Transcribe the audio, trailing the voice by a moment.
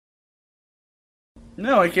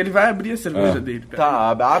Não, é que ele vai abrir a cerveja dele. Tá,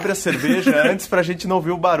 abre a cerveja antes pra gente não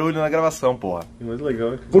ouvir o barulho na gravação, porra. Mais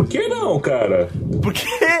legal. Por que não, cara? Por quê?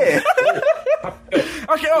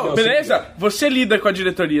 Ok, beleza? Você lida com a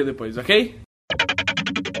diretoria depois, ok?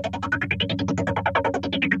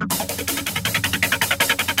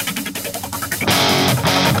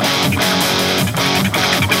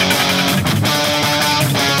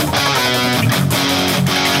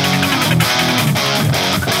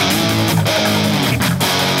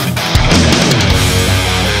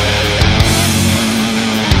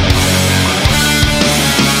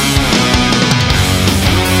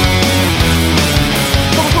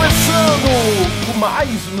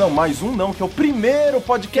 Mais um, que é o primeiro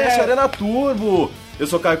podcast Arena Turbo. Eu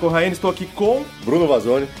sou Caio Corraine, estou aqui com Bruno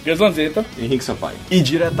Vazoni, Gaslanzeta, Henrique Sampaio. E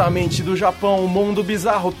diretamente do Japão, mundo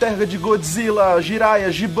bizarro, terra de Godzilla,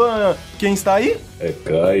 Jiraiya, Giban. Quem está aí? É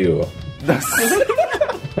Caio.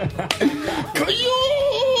 Caio!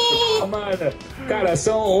 Mano, cara,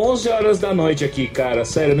 são 11 horas da noite aqui, cara.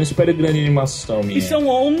 Sério, não espere grande animação minha. E são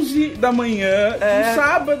 11 da manhã do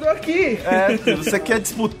sábado aqui. Você quer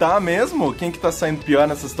disputar mesmo? Quem que tá saindo pior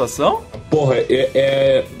nessa situação? Porra,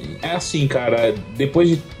 é assim, cara. Depois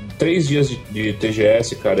de 3 dias de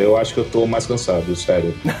TGS, cara, eu acho que eu tô mais cansado,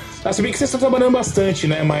 sério. Se bem que vocês estão trabalhando bastante,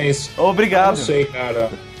 né? Mas... Obrigado. Eu não sei, cara.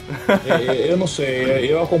 Eu não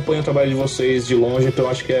sei. Eu acompanho o trabalho de vocês de longe, então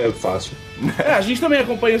eu acho que é fácil. A gente também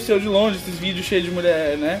acompanha o seu de longe, esses vídeos cheios de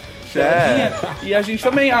mulher, né? E a gente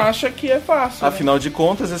também acha que é fácil. Afinal de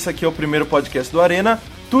contas, esse aqui é o primeiro podcast do Arena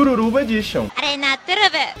Tururubo Edition. Arena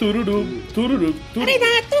Tururubo. Arena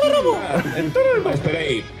Tururubo. Mas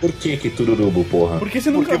peraí, por que Tururubo, porra? Porque você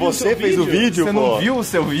nunca viu você fez o vídeo, Você não viu o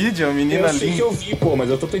seu vídeo, a menina linda? Eu sei que eu vi, pô, mas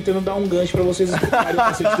eu tô tentando dar um gancho pra vocês explicarem o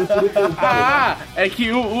cacete do Tururubo. É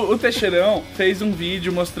que o Teixeirão fez um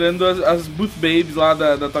vídeo mostrando as Booth Babes lá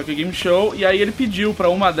da Tokyo Game Show, e aí ele pediu pra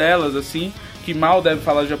uma delas, assim, que mal deve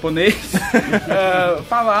falar japonês,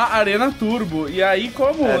 falar Arena Turbo. E aí,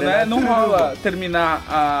 como né, não rola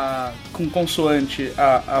terminar com consoante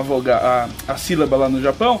a sílaba lá no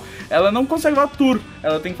Japão, ela não consegue falar tur,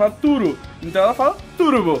 ela tem que falar turo. Então ela fala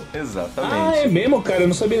Tururubo. Exatamente. É mesmo, cara? Eu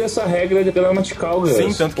não sabia dessa regra de gramatical, Gus.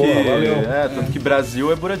 Sim, tanto que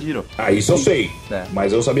Brasil é Buradiro. Isso eu sei.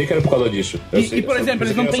 Mas eu sabia que era por causa disso. E por exemplo,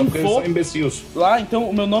 eles não têm fo lá, então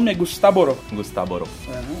o meu nome é Gustaboro.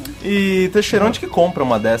 E Teixeira, onde que compra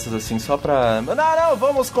uma dessas assim, só pra... Não,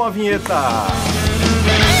 vamos com a vinheta!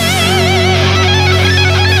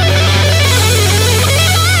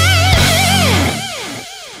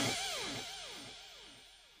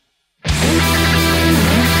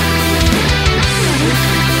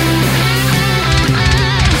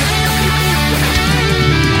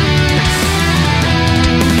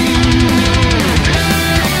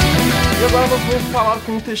 Vamos falar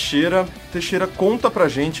com o Teixeira. Teixeira, conta pra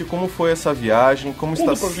gente como foi essa viagem, como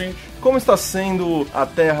está sendo a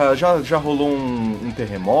Terra. Já rolou um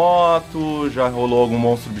terremoto, já rolou algum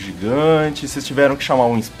monstro gigante, vocês tiveram que chamar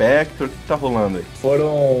um inspector, o que tá rolando aí?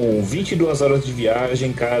 Foram 22 horas de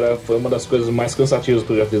viagem, cara, foi uma das coisas mais cansativas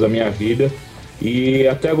que eu já fiz na minha vida. E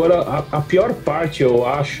até agora, a pior parte, eu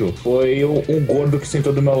acho, foi um gordo que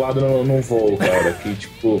sentou do meu lado no voo, cara, que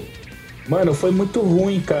tipo... Mano, foi muito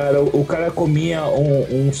ruim, cara. O cara comia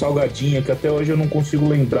um salgadinho que até hoje eu não consigo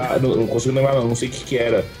lembrar. Não sei o que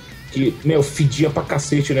era. Que, fedia pra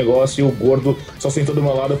cacete o negócio e o gordo só sentou do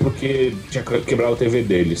meu lado porque tinha quebrado a TV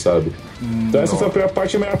dele, sabe? Então essa foi a pior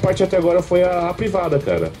parte. A melhor parte até agora foi a privada,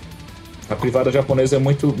 cara. A privada japonesa é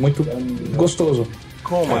muito, muito gostoso.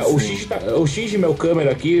 Como assim? O Shinji, meu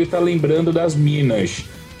câmera aqui, ele tá lembrando das minas.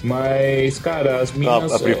 Mas, cara, as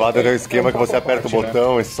minas... A privada é um esquema que você aperta o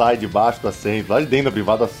botão, né? E sai debaixo da sempre. Lá de dentro da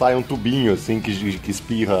privada sai um tubinho, assim, que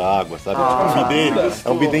espirra água, sabe? É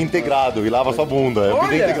um bidê integrado e lava sua bunda. É um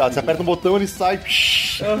bidê integrado. Você aperta um botão, ele sai,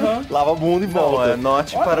 lava a bunda e volta.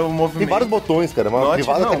 Note para o movimento. Tem vários botões, cara. Uma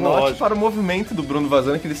privada tecnológica. Note para o movimento do Bruno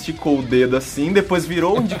Vazani, que ele esticou o dedo assim, depois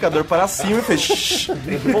virou o indicador para cima e fez...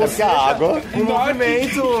 Porque a água... Um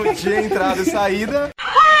movimento de entrada e saída...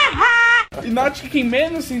 E note que quem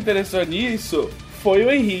menos se interessou nisso foi o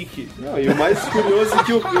Henrique. Não, e o mais curioso é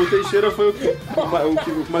que o Teixeira foi o que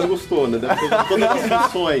mais gostou, né? Todas as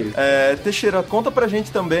funções. Teixeira, conta pra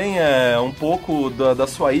gente também um pouco da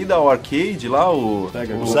sua ida ao arcade lá, o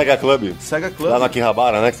Sega Club. Sega Club. Lá na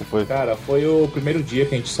Akihabara, né, que você foi? Cara, foi o primeiro dia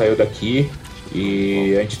que a gente saiu daqui.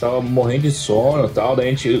 E a gente tava morrendo de sono e tal.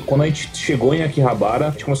 Daí quando a gente chegou em Akihabara,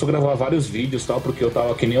 a gente começou a gravar vários vídeos e tal, porque eu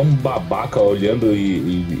tava que nem um babaca olhando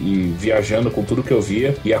e viajando com tudo que eu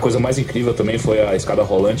via. E a coisa mais incrível também foi a escada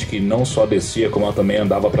rolante, que não só descia, como ela também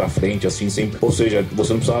andava pra frente, assim, sempre. Ou seja,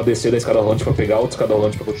 você não precisava descer da escada rolante pra pegar outra escada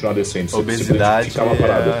rolante pra continuar descendo. Você obesidade ficava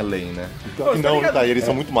parado. É a lei, né? Não, tá, eles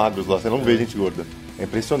são muito magros lá, você não vê gente gorda. É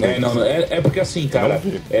impressionante. É porque assim, cara,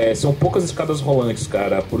 são poucas escadas rolantes,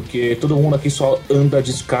 cara, porque todo mundo aqui só anda de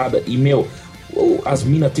escada e, meu, as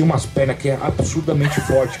minas têm umas pernas que é absurdamente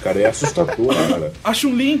forte, cara, é assustador, cara. A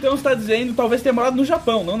Chun-Li, então, você tá dizendo, talvez tenha morado no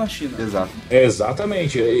Japão, não na China. Exato.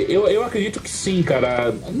 Exatamente, eu acredito que sim,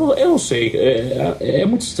 cara, eu não sei, é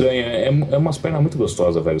muito estranho, é umas pernas muito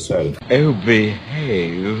gostosas, velho, sério. Eu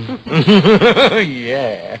behave.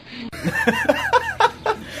 Yeah.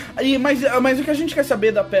 Mas o que a gente quer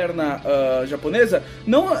saber da perna japonesa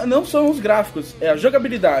não são os gráficos, é a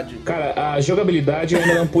jogabilidade. Cara, a jogabilidade eu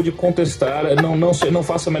ainda não pude contestar, não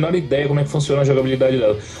faço a menor ideia como é que funciona a jogabilidade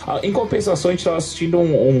dela. Em compensação, a gente estava assistindo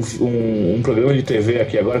um programa de TV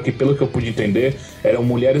aqui agora, que pelo que eu pude entender, eram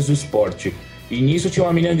Mulheres do Esporte. E nisso tinha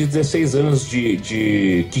uma menina de 16 anos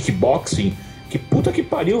de kickboxing. Que puta que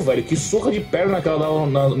pariu, velho. Que surra de perna que ela dava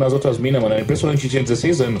nas outras minas, mano. É impressionante, tinha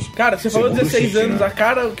 16 anos. Cara, você falou 16 anos, né? A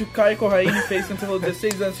cara que o Caio Corraine fez quando você falou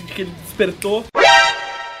 16 anos, de que ele despertou.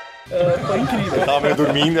 Foi incrível. Você tava meio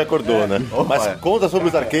dormindo e acordou, né? Mas conta sobre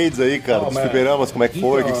os arcades aí, cara. Os fliperamas, como é que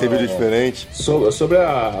foi, o que você viu de diferente? Sobre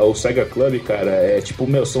o Sega Club, cara, é tipo,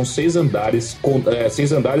 são 6 andares,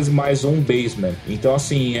 6 andares mais um basement. Então,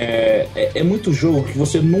 assim, é muito jogo que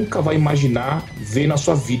você nunca vai imaginar ver na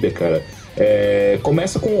sua vida, cara.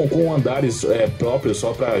 Começa com andares próprios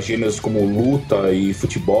só pra gêneros como luta e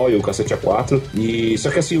futebol e o cacete A4. Só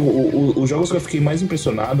que assim, os jogos que eu fiquei mais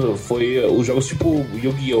impressionado foi os jogos tipo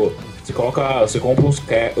Yu-Gi-Oh! Você compra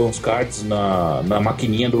uns cards na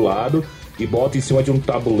maquininha do lado e bota em cima de um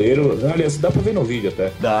tabuleiro. Aliás, dá pra ver no vídeo até.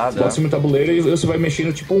 Você bota em cima do tabuleiro e você vai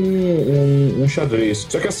mexendo tipo um xadrez.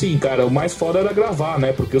 Só que assim, cara, o mais foda era gravar,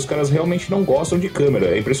 né? Porque os caras realmente não gostam de câmera.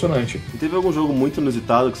 É impressionante. E teve algum jogo muito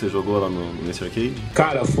inusitado que você jogou lá nesse arcade?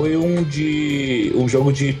 Cara, foi um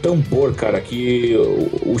jogo de tambor, cara, que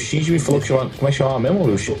o Shinji me falou que chama... Como é que chamava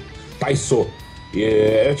mesmo? Taiso.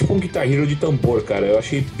 Era tipo um Guitar Hero de tambor, cara. Eu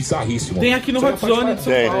achei bizarríssimo. Tem aqui no Hot Zone de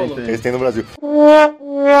São Paulo. Eles têm no Brasil.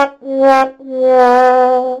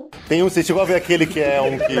 Você chegou a ver aquele que é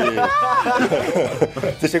um que...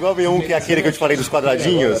 Você chegou a ver um que é aquele que eu te falei dos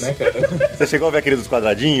quadradinhos? Você chegou a ver aquele dos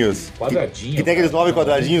quadradinhos? Quadradinho? Que tem aqueles 9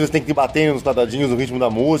 quadradinhos, você tem que ir batendo nos quadradinhos no ritmo da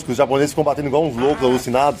música. Os japoneses ficam batendo igual uns loucos,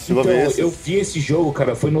 alucinados. Chegou a ver esse? Eu vi esse jogo,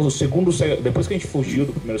 cara, foi no segundo Sega... Depois que a gente fugiu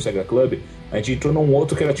do primeiro Sega Club, a gente entrou num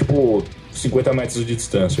outro que era tipo 50 metros de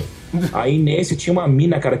distância. Aí nesse tinha uma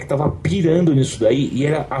mina, cara, que tava pirando nisso daí e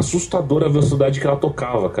era assustadora a velocidade que ela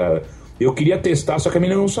tocava, cara. Eu queria testar, só que a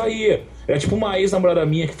mina não saía. Era tipo uma ex-namorada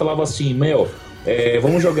minha que falava assim,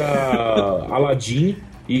 vamos jogar Aladdin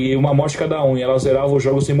e uma morte cada um. E ela zerava o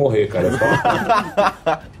jogo sem morrer, cara.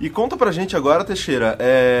 E conta pra gente agora, Teixeira,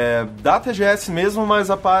 da TGS mesmo,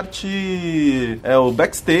 mas a parte... o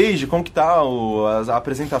backstage, como que tá a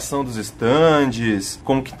apresentação dos stands,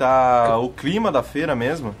 como que tá o clima da feira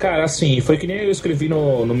mesmo? Cara, assim, foi que nem eu escrevi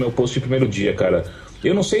no meu post de primeiro dia, cara.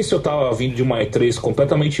 Eu não sei se eu tava vindo de uma E3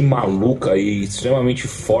 completamente maluca e extremamente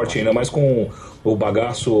forte, ainda mais com o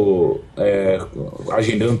bagaço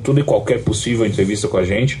agendando tudo e qualquer possível entrevista com a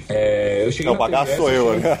gente. Eu cheguei o bagaço sou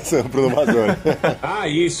eu, né? Bruno Vazoni.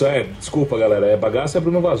 Isso, desculpa, galera. Bagaço é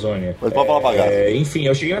Bruno Vazoni. Mas pode falar bagaço. Enfim,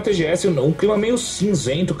 eu cheguei na TGS, um clima meio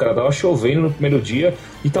cinzento, cara. Tava chovendo no primeiro dia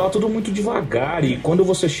e tava tudo muito devagar. E quando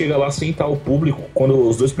você chega lá sem estar o público, quando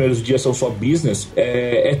os 2 primeiros dias são só business,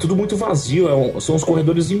 é tudo muito vazio. São os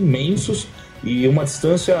corredores imensos e uma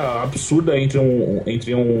distância absurda entre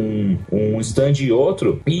um stand e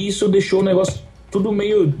outro. E isso deixou o negócio tudo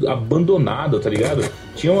meio abandonado, tá ligado?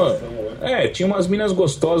 Tinha umas minas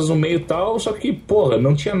gostosas no meio e tal, só que, porra,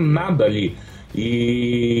 não tinha nada ali.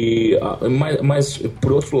 Mas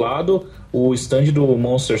por outro lado, o stand do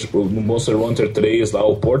Monster Hunter 3 lá,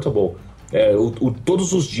 o Portable,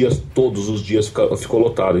 todos os dias ficou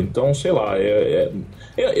lotado. Então, sei lá,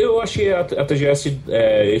 eu achei a TGS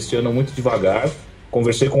esse ano muito devagar.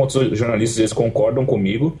 Conversei com outros jornalistas, eles concordam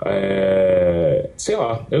comigo. Sei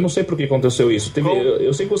lá, eu não sei por que aconteceu isso.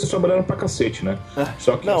 Eu sei que vocês trabalharam pra cacete, né?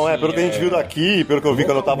 Só que, não, assim, pelo que a gente viu daqui, pelo que eu vi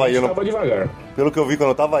quando eu tava aí. Tava devagar. Pelo que eu vi quando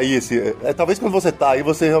eu tava aí, talvez quando você tá aí,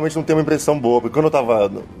 você realmente não tem uma impressão boa. Porque quando eu tava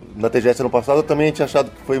na TGS ano passado, eu também tinha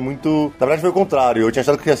achado que foi muito... Na verdade foi o contrário, eu tinha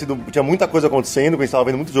achado que tinha muita coisa acontecendo, porque a gente tava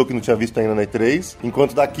vendo muito jogo que não tinha visto ainda na E3.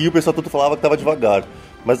 Enquanto daqui o pessoal todo falava que tava devagar.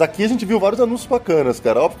 Mas aqui a gente viu vários anúncios bacanas,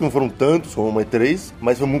 cara. Óbvio que não foram tantos como uma E3,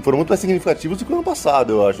 mas foram muito mais significativos do que o ano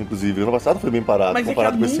passado, eu acho, inclusive. O ano passado foi bem parado, mas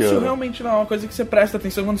comparado com esse ano. Mas anúncio realmente não é uma coisa que você presta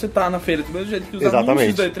atenção quando você tá na feira. Do mesmo jeito que os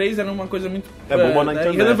anúncios da E3 eram uma coisa muito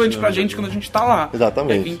irrelevante pra gente quando a gente tá lá.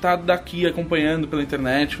 Exatamente. Quem tá daqui acompanhando pela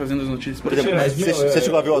internet, fazendo as notícias. Por exemplo, você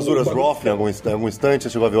chegou a ver o Azuras Wrath em algum instante? Você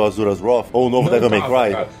chegou a ver o Azuras Wrath? Ou o novo Devil May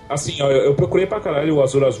Cry? Cara. Assim, ó, eu procurei pra caralho o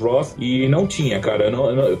Azuras Wrath e não tinha, cara.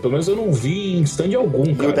 Pelo menos eu não vi em stand algum,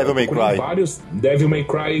 cara. E o Devil May Cry? Vários. Devil May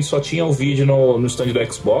Cry só tinha o vídeo no stand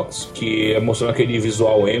do Xbox, que mostrando aquele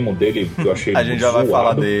visual emo dele, que eu achei A gente já vai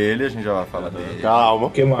falar dele, Calma. O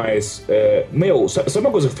que mais? Sabe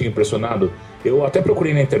uma coisa que eu fiquei impressionado? Eu até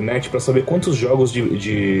procurei na internet pra saber quantos jogos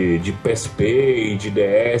de PSP e de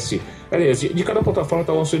DS, aliás, de cada plataforma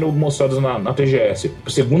estavam sendo mostrados na TGS.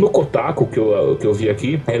 Segundo o Kotaku, que eu vi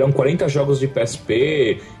aqui, eram 40 jogos de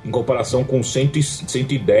PSP em comparação com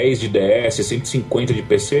 110 de DS, 150 de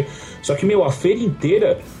PC. Só que, a feira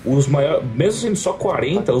inteira, os maiores, mesmo sendo só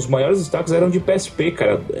 40, os maiores destaques eram de PSP,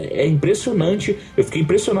 cara. É impressionante. Eu fiquei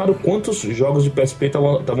impressionado quantos jogos de PSP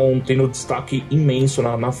estavam tendo destaque imenso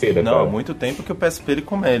na feira, cara. Não, há muito tempo que o PSP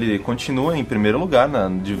ele continua em primeiro lugar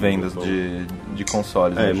de vendas de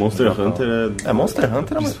consoles. Monster Hunter Monster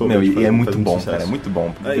Hunter é muito bom, cara. É muito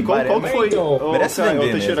bom. E qual que foi? Merece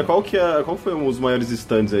vender, Teixeira, qual foi os maiores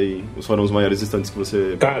stands aí? Foram os maiores stands que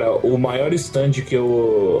você... Cara, o maior stand que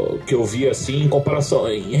eu vi, assim, em comparação,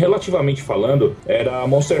 relativamente falando, era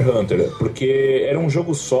Monster Hunter, porque era um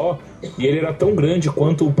jogo só e ele era tão grande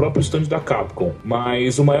quanto o próprio stand da Capcom.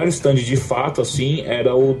 Mas o maior stand, de fato, assim,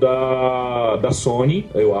 era o da Sony,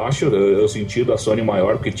 eu acho. Eu senti o da Sony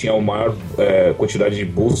maior, porque tinha uma maior quantidade de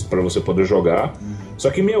boosts pra você poder jogar. Só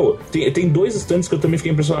que, tem dois stands que eu também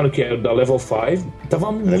fiquei impressionado, que é o da Level 5,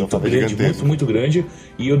 tava muito grande, muito grande,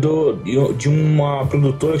 e o de uma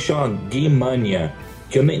produtora que chama Game Mania,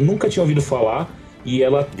 que eu nunca tinha ouvido falar, e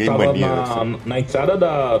ela tava na entrada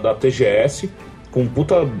da TGS, com um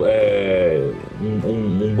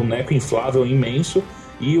boneco inflável imenso.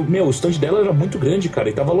 E o stand dela era muito grande, cara,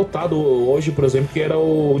 e tava lotado hoje, por exemplo, que era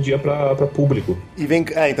o dia pra público.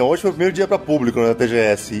 Então, hoje foi o primeiro dia pra público na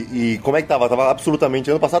TGS. E como é que tava? Tava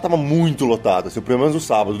absolutamente... Ano passado tava muito lotado, assim, pelo menos no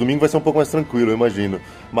sábado. Domingo vai ser um pouco mais tranquilo, eu imagino.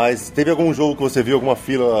 Mas teve algum jogo que você viu, alguma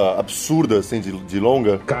fila absurda, assim, de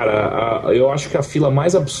longa? Cara, eu acho que a fila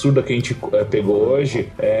mais absurda que a gente pegou hoje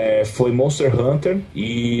foi Monster Hunter.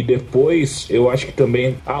 E depois, eu acho que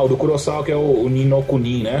também... o do Kurosawa, que é o Ni no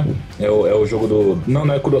Kuni, né? É o jogo do...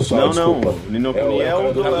 Não é Kurosawa, desculpa. Não, o Ni no Kuni é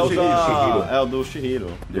o do Shihiro.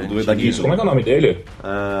 Isso, como é que é o nome dele?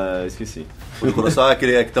 Esqueci. O do Kurosawa é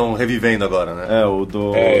aquele que estão revivendo agora, né? O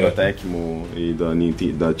da Tecmo e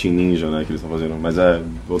da Team Ninja, né, que eles estão fazendo. Mas é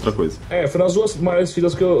outra coisa. Foram as duas maiores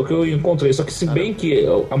filas que eu encontrei. Só que se bem que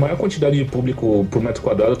a maior quantidade de público por metro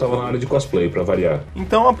quadrado estava na área de cosplay, pra variar.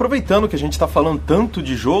 Então, aproveitando que a gente tá falando tanto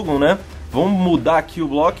de jogo, né? Vamos mudar aqui o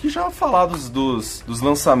bloco e já falar dos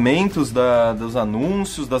lançamentos, dos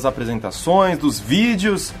anúncios, das apresentações, dos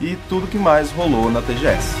vídeos e tudo que mais rolou na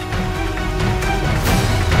TGS.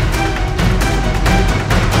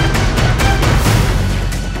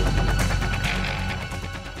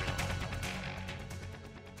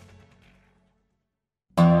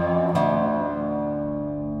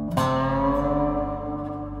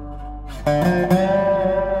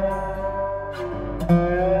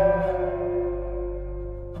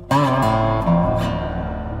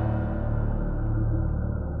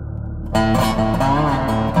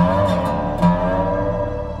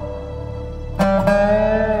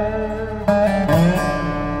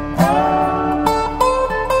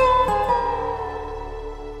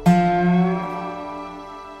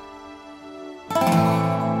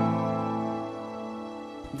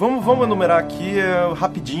 Vamos enumerar aqui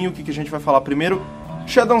rapidinho o que a gente vai falar primeiro.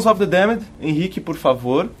 Shadows of the Damned. Henrique, por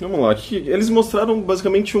favor. Vamos lá. Eles mostraram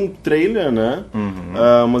basicamente um trailer, né?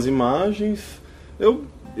 Umas imagens. Eu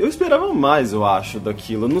esperava mais, eu acho,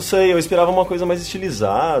 daquilo. Não sei, eu esperava uma coisa mais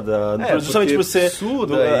estilizada. Justamente por ser...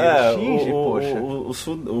 Suda Shinji, poxa.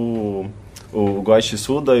 O Goichi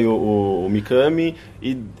Suda e o Mikami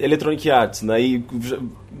e Electronic Arts, né? E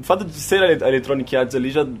o fato de ser a Electronic Arts ali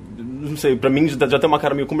já... Não sei, pra mim já tem uma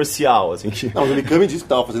cara meio comercial, assim. Não, o Mikami disse que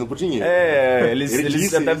tava fazendo por dinheiro.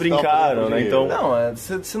 Eles até brincaram, né? Então... Não,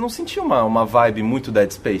 você não sentiu uma vibe muito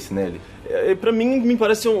Dead Space nele? Pra mim, me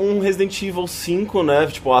parece um Resident Evil 5, né?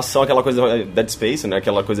 Tipo, a ação, aquela coisa Dead Space, né?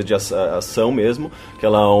 Aquela coisa de ação mesmo.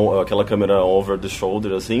 Aquela câmera over the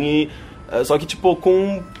shoulder, assim. Só que, tipo,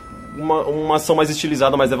 com uma ação mais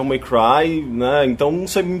estilizada, mais Devil May Cry, né? Então, não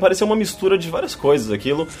sei, me pareceu uma mistura de várias coisas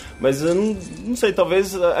aquilo, mas eu não sei,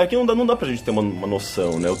 talvez aqui não dá pra gente ter uma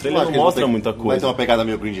noção, né? O trailer não mostra muita coisa. Vai ter uma pegada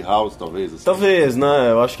meio Grindhouse, talvez? Assim. Talvez,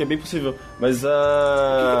 né? Eu acho que é bem possível, mas... O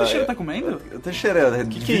que o Teixeira tá comendo? Teixeira,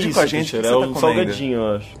 que é isso, com a gente, Teixeira? É um salgadinho,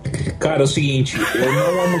 eu acho. Cara, é o seguinte, eu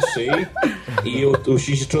não almocei e o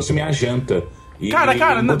Xixi trouxe minha janta.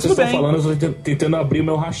 Cara, não, tudo bem. Vocês estão falando, eu tô tentando abrir o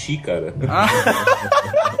meu hashi, cara.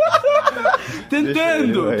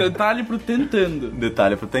 Tentando. Detalhe pro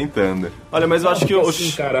tentando. Olha, mas eu acho que...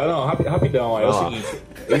 Assim, cara, não, rapidão. É o seguinte,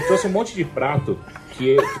 ele trouxe um monte de prato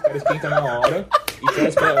que o cara esquenta na hora e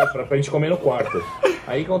traz pra gente comer no quarto.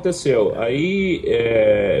 Aí o que aconteceu?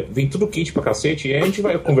 Aí vem tudo quente pra cacete e aí a gente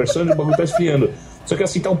vai conversando e o bagulho tá esfriando. Só que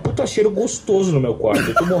assim, tá um puta cheiro gostoso no meu quarto.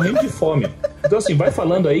 Eu tô morrendo de fome. Então assim, vai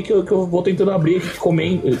falando aí que eu vou tentando abrir aqui,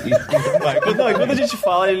 comer. Enquanto a gente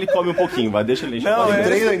fala, ele come um pouquinho, vai, deixa ele.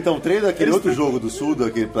 O trailer daquele outro jogo do Suda,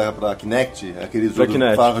 aquele pra Kinect, aquele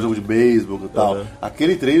jogo de beisebol e tal.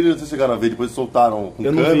 Aquele trailer, vocês chegaram a ver, depois soltaram com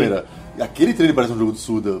câmera. Aquele trailer parece um jogo do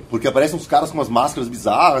Suda, porque aparecem uns caras com umas máscaras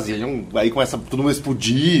bizarras e aí começa todo mundo a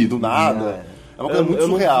explodir do nada. É uma coisa muito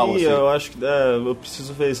surreal. Assim. Eu acho que eu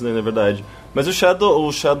preciso ver isso, né, na verdade. Mas o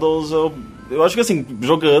Shadows, eu acho que assim,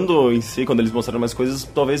 jogando em si, quando eles mostraram mais coisas,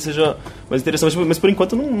 talvez seja mais interessante, mas por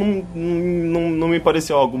enquanto não me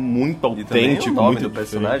pareceu algo muito autêntico. E também o nome muito do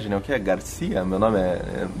personagem, né? O que é Garcia? Meu nome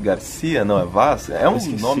é Garcia, não é Vaz? É um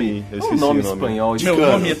nome espanhol. Meu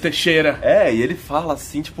nome é Teixeira. E ele fala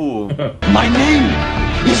assim, tipo... My name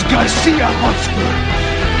is Garcia Hotspur,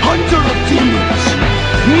 Hunter of Demons.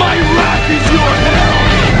 My wrath is your hell!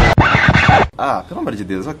 Pelo amor de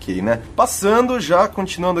Deus, ok, né? Passando, já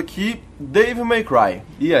continuando aqui, Devil May Cry.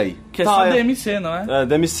 E aí? Que é só DMC, não é?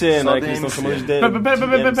 DMC, só né? Que eles estão chamando de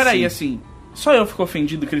DMC. Peraí, assim... Só eu fico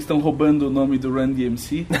ofendido que eles estão roubando o nome do Run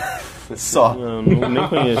DMC? Só. Não, nem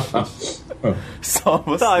conheço. Só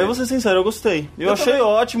você. Tá, eu vou ser sincero, eu gostei. Eu achei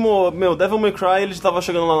ótimo. Meu, Devil May Cry, ele estava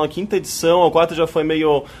chegando lá na 5ª edição, a 4ª já foi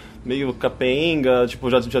meio capenga, tipo,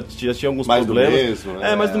 já tinha alguns mais problemas. Do mesmo,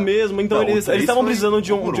 né? Mais do mesmo. Então eles estavam precisando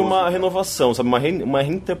de uma renovação, sabe? Uma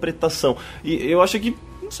reinterpretação. E eu achei que...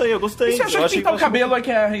 Não sei, eu gostei. E você acha que pintar o cabelo é que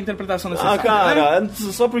é a reinterpretação necessária? Cara,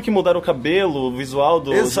 só porque mudaram o cabelo, o visual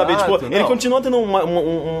do... Exato, sabe, tipo, ele continua tendo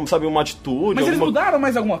uma atitude... Mas eles mudaram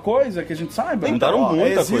mais alguma coisa que a gente saiba? Mudaram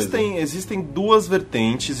muita coisa. Existem duas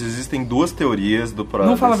vertentes, existem duas teorias do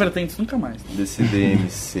Não fala vertentes nunca mais. Desse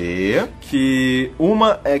DMC, que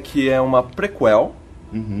uma é que é uma prequel,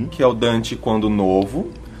 que é o Dante quando novo.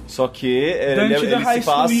 Só que ele se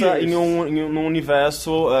passa em um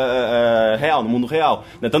universo real, no mundo real.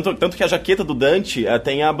 Né? Tanto que a jaqueta do Dante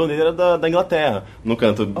tem a bandeira da Inglaterra no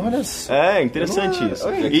canto. Olha só. É interessante isso.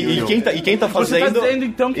 E quem tá fazendo... Você tá dizendo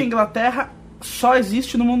então que a Inglaterra só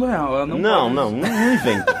existe no mundo real? Ela não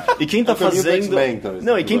inventa. E quem tá fazendo...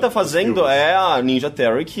 e quem tá fazendo é a Ninja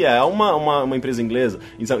Theory, que é uma empresa inglesa.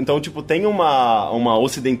 Então, tipo, tem uma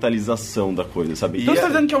ocidentalização da coisa, sabe? Então você tá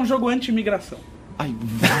dizendo que é um jogo anti-imigração? Ai,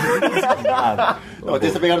 não, tem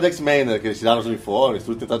essa pegada do X-Men, né? Que eles tiraram os uniformes,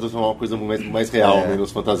 tudo tentaram transformar uma coisa mais real,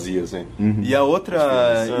 menos fantasia, assim. E a outra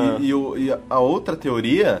a outra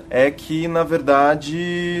teoria é que, na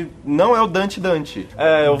verdade, não é o Dante. Dante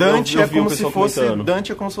é como se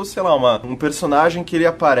fosse, sei lá, um personagem que ele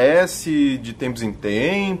aparece de tempos em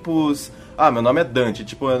tempos. Meu nome é Dante,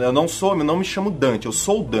 tipo, eu não me chamo Dante, eu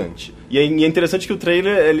sou o Dante. E é interessante que o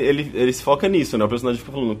trailer, ele se foca nisso, né? O personagem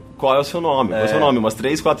fica falando, qual é o seu nome? Qual é o seu nome? Umas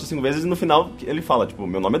 3, 4, 5 vezes e no final ele fala, tipo,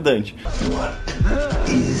 meu nome é Dante.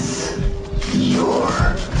 What is your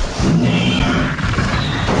name?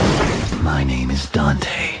 My name is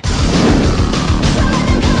Dante.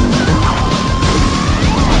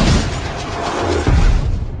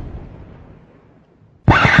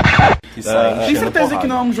 Tem certeza que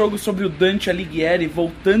não é um jogo sobre o Dante Alighieri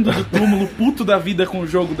voltando do túmulo puto da vida com o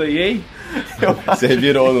jogo da EA? Você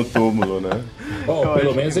revirou no túmulo, né?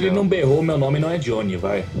 Pelo menos ele não berrou, meu nome não é Johnny,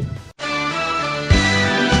 vai.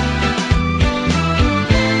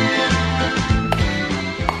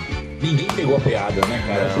 Ninguém pegou a piada, né,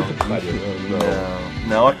 cara? Puta que pariu.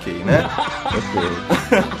 Não, ok, né?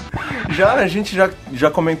 A gente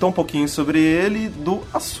já comentou um pouquinho sobre ele do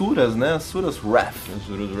Asuras, né? Asuras Wrath.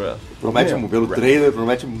 Promete, pelo trailer,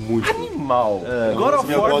 promete muito. Animal. God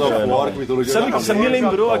of War, mitologia. Sabe que você me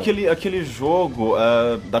lembrou aquele jogo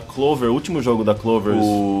da Clover, o último jogo da Clover.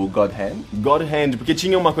 O God Hand? God Hand, porque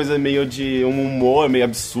tinha uma coisa meio de um humor meio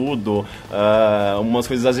absurdo, umas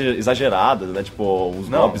coisas exageradas, né? Tipo, uns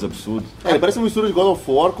golpes absurdos. Ele parece uma mistura de God of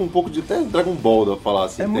War com um pouco de até Dragon Ball, dá pra falar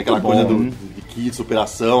assim. Tem aquela coisa de kit,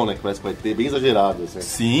 superação, né? Que parece que vai ter, bem exagerado, assim.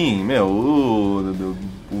 Sim, meu,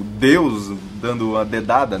 o Deus dando uma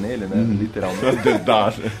dedada nele, né? Literalmente.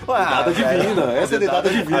 Dedada. Dedada divina, essa é dedada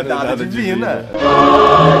divina. Dedada divina.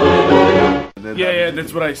 Yeah,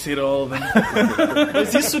 that's what I said all then.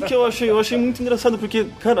 Mas isso que eu achei muito engraçado, porque,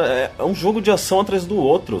 cara, é um jogo de ação atrás do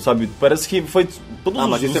outro, sabe? Parece que foi todos os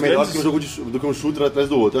mas isso é melhor que um jogo do que um shooter atrás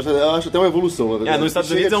do outro. Eu acho até uma evolução, na verdade. Nos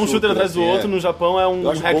Estados Unidos é um shooter atrás do outro, no Japão é um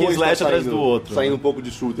hack and slash atrás do outro. Saindo um pouco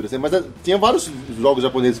de shooter, assim. Mas tinha vários jogos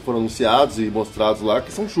japoneses que foram anunciados e mostrados lá,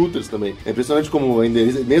 que são shooters também. É impressionante como ainda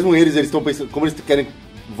mesmo eles estão pensando, como eles querem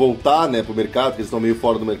voltar, né, pro mercado, porque eles estão meio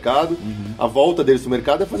fora do mercado. A volta deles pro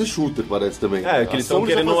mercado é fazer shooter, parece também. Que eles estão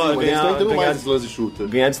querendo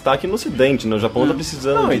ganhar destaque no ocidente, né? O Japão tá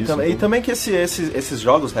precisando disso. E também que esses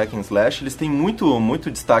jogos hack and slash, eles têm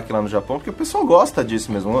muito destaque lá no Japão, porque o pessoal gosta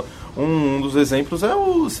disso mesmo. Um dos exemplos é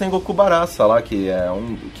o Sengoku Barasa lá, que é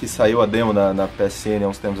que saiu a demo na PSN há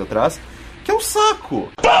uns tempos atrás, que é um saco.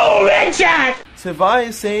 Você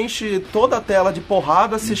vai, você enche toda a tela de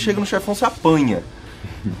porrada, você chega no chefão, você apanha.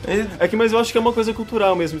 Mas eu acho que é uma coisa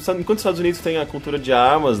cultural mesmo. Enquanto os Estados Unidos tem a cultura de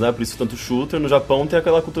armas, né? Por isso tanto shooter, no Japão tem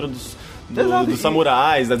aquela cultura dos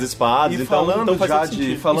samurais, das espadas. E falando já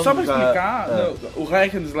de... E só pra explicar, o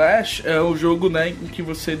Hack and Slash é o jogo, né, em que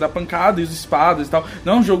você dá pancada e usa espadas e tal.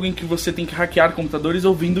 Não é um jogo em que você tem que hackear computadores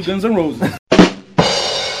ouvindo Guns N' Roses.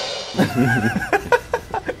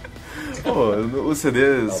 O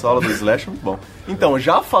CD solo do Slash é muito bom. Então,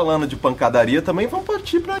 já falando de pancadaria, também vamos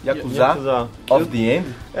partir pra Yakuza of the End.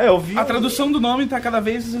 Eu vi. A tradução do nome tá cada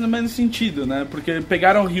vez fazendo menos sentido, né? Porque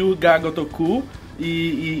pegaram o Ryuga Gotoku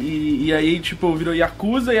e aí, tipo, virou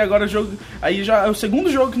Yakuza e agora o jogo... Aí já é o segundo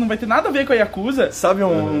jogo que não vai ter nada a ver com a Yakuza. Sabe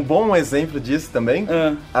um bom exemplo disso também?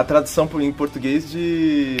 A tradução em português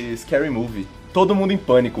de Scary Movie. Todo mundo em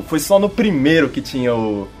pânico. Foi só no primeiro que tinha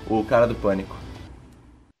o cara do pânico.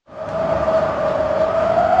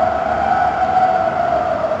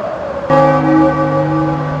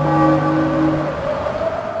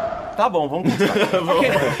 Tá bom, vamos continuar.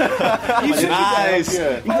 É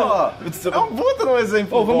um puta no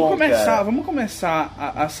exemplo. Vamos começar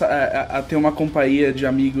a ter uma companhia de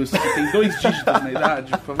amigos que tem 2 dígitos na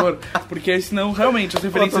idade, por favor? Porque senão realmente as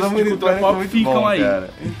referências de cultura pop ficam aí. Cara.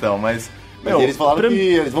 Então, mas eles falaram que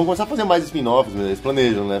eles vão começar a fazer mais spin-offs, eles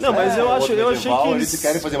planejam, né? Não, mas eu achei que eles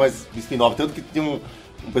querem fazer mais spin-off, tanto que tem um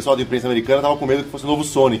pessoal da imprensa americana tava com medo que fosse o novo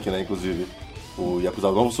Sonic, né, inclusive. O Yakuza,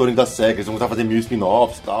 o novo Sonic da SEGA, eles vão começar a fazer 1000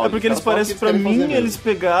 spin-offs e tal. Porque eles parecem, pra mim, eles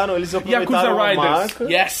pegaram, eles aproveitaram a marca.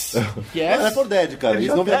 Yes! Left 4 Dead, cara.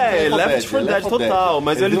 Eles não Left 4 Dead total,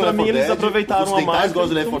 mas pra mim eles aproveitaram a marca. Os gostam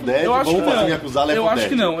de Left 4 Dead, vão fazer Yakuza Left 4 Dead. Eu acho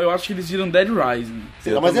que não, eu acho que eles viram Dead Rising.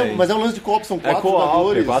 Mas é um lance de co-op, são 4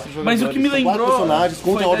 jogadores. Mas o que me lembrou... 4 personagens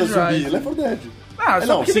contra a horda zumbi. Left 4 Dead.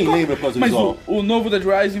 Não, sim, lembra por causa do visual. Mas o novo Dead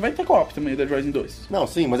Rising vai ter co-op também, o Dead Rising 2. Não,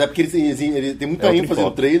 sim, mas é porque ele tem muita ênfase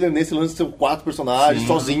no trailer, nesse lance de ser 4 personagens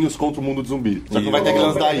sozinhos contra o mundo de zumbi. Só que não vai ter aquele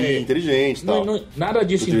lance daí, inteligente e tal. Nada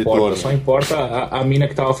disso importa, só importa a mina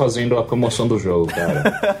que tava fazendo a promoção do jogo,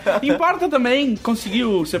 cara. Importa também,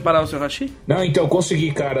 conseguiu separar o seu hashi? Não, então,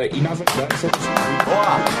 consegui, cara, e na verdade você conseguiu.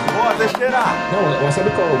 Boa, deixa. Não, mas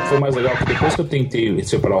sabe qual foi mais legal? Porque depois que eu tentei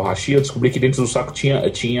separar o hashi, eu descobri que dentro do saco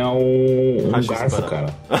tinha um garfo.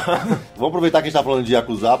 Cara. Vamos aproveitar que a gente tá falando de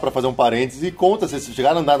Yakuza pra fazer um parênteses e conta, vocês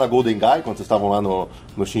chegaram a andar na Golden Guy quando vocês estavam lá no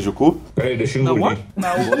Shinjuku? Peraí, deixa eu engolir.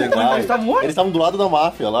 Eles estavam do lado da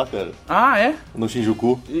máfia lá, cara. Ah, é? No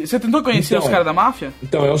Shinjuku. E você tentou conhecer os caras da máfia?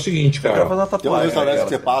 Então, é o seguinte, cara. Tem um restaurante que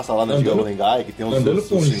você passa lá na Golden Guy, que tem uns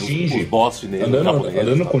boss chineses.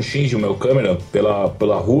 Andando com o Shinji, o meu câmera,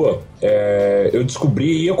 pela rua, eu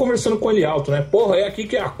descobri, e eu conversando com ele alto, né? Porra, é aqui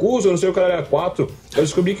que é Yakuza, eu não sei o que era 4. Eu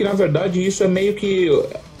descobri que, na verdade, isso é meio que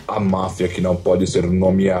a máfia que não pode ser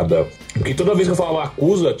nomeada. Porque toda vez que eu falava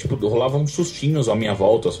Yakuza, tipo, rolava uns sustinhos à minha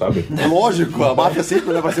volta, sabe? Lógico, a máfia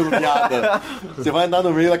sempre vai ser nomeada. Você vai andar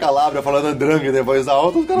no meio da Calábria falando Andranga em voz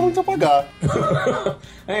alta, os caras vão te apagar.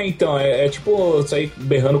 Então, é tipo sair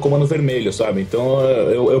berrando comando vermelho, sabe? Então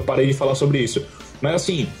eu parei de falar sobre isso. Mas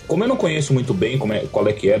assim, como eu não conheço muito bem qual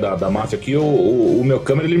é que é da máfia aqui, o meu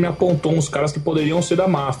câmera ele me apontou uns caras que poderiam ser da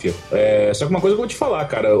máfia. Só que uma coisa que eu vou te falar,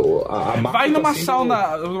 cara, a máfia vai numa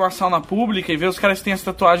sendo... sauna pública e vê os caras que têm as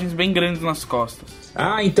tatuagens bem grandes nas costas.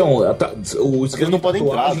 Ah, então, o esquema não de podem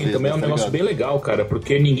tatuagem entrar, também é um tá negócio ligado? bem legal, cara,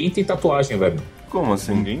 porque ninguém tem tatuagem, velho. Como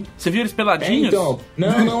assim? Ninguém? Você viu eles peladinhos? Então,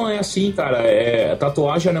 não é assim, cara.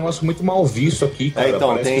 Tatuagem é um negócio muito mal visto aqui, cara. Então,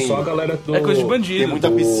 parece que só a galera do... É coisa de bandido. Tem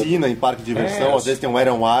muita piscina em parque de diversão, às vezes tem um Wet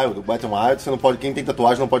n Wild, você não pode, quem tem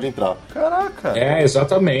tatuagem não pode entrar. Caraca.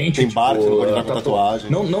 Exatamente. Tem bar que você não pode entrar com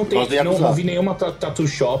tatuagem. Não vi nenhuma tattoo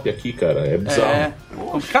shop aqui, cara. É bizarro.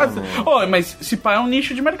 Complicado. Mas se pá é um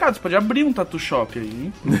nicho de mercado, você pode abrir um tattoo shop aí,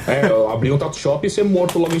 hein? Abrir um tattoo shop e ser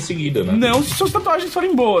morto logo em seguida, né? Não se suas tatuagens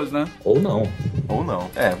forem boas, né? Ou não. Ou não.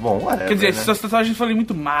 Bom, Quer dizer, se suas tatuagens forem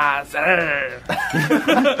muito más.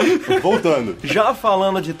 Voltando. Já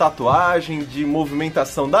falando de tatuagem, de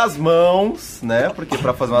movimentação das mãos, né? Porque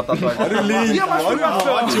pra fazer uma tatuagem... Olha o link, E a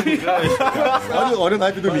masturbação? olha o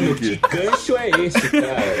naipe do link. Que gancho é esse,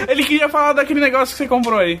 cara? Ele queria falar daquele negócio que você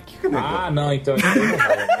comprou aí. Não, então...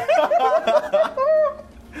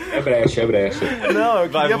 É brecha. Não, eu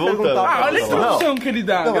queria perguntar... olha a instrução que ele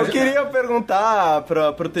dá. Eu queria perguntar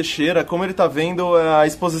pro Teixeira como ele tá vendo a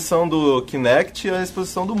exposição do Kinect e a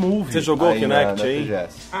exposição do Move. Você jogou o aí Kinect na aí?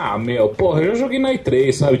 TGS. Porra, eu já joguei na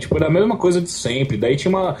E3, sabe? Tipo, era a mesma coisa de sempre. Daí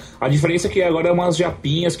tinha a diferença é que agora é umas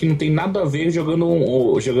japinhas que não tem nada a ver jogando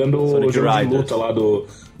o jogo de luta lá do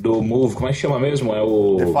Move. Como é que chama mesmo? É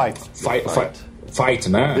o... The Fight,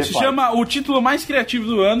 né? Se chama o título mais criativo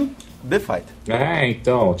do ano. The Fight.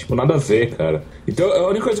 Então, tipo, nada a ver, cara. Então, a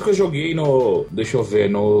única coisa que eu joguei deixa eu ver,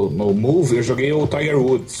 no Move, eu joguei o Tiger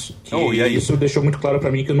Woods. E isso deixou muito claro pra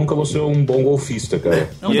mim que eu nunca vou ser um bom golfista, cara.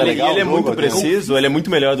 E ele é muito preciso, ele é muito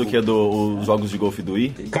melhor do que os jogos de golfe do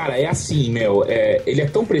Wii. Cara, é assim, ele é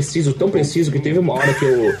tão preciso que teve uma hora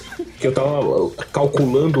que eu tava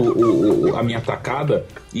calculando a minha tacada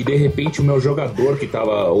e de repente o meu jogador, que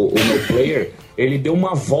tava, o meu player, ele deu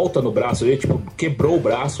uma volta no braço, ele tipo, quebrou o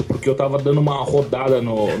braço porque eu tava dando uma rodada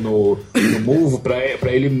no Move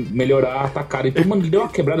pra ele melhorar a tacada. Então, mano, ele deu uma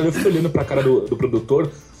quebrada, eu fui olhando pra cara do produtor.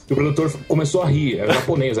 E o produtor começou a rir, era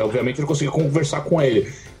japonês, obviamente eu não conseguia conversar com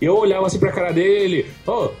ele. E eu olhava assim pra cara dele,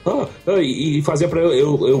 e fazia pra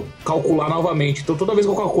eu calcular novamente. Então toda vez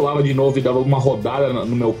que eu calculava de novo e dava uma rodada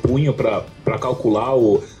no meu punho pra calcular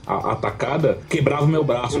a tacada, quebrava o meu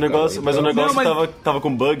braço. O negócio tava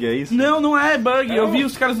com bug, é isso? Não é bug. Eu vi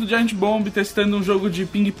os caras do Giant Bomb testando um jogo de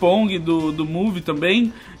ping-pong do Move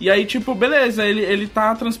também. E aí, tipo, beleza, ele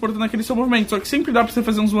tá transportando aquele seu movimento. Só que sempre dá pra você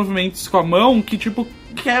fazer uns movimentos com a mão que, tipo,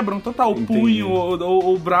 quebram total o punho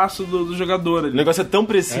ou o braço do jogador ali. O negócio é tão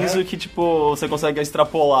preciso que, tipo, você consegue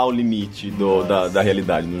extrapolar o limite da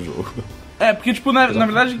realidade no jogo. Porque, tipo, na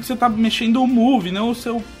verdade você tá mexendo o Move, não o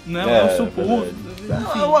seu pulo.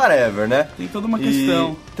 Whatever, né? Tem toda uma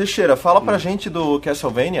questão. Teixeira, fala pra gente do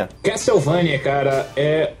Castlevania. Castlevania, cara,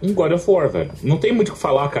 é um God of War, velho. Não tem muito o que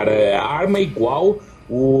falar, cara. A arma é igual...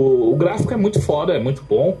 O gráfico é muito foda, é muito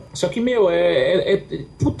bom. Só que,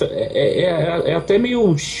 é até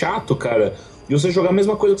meio chato, cara, de você jogar a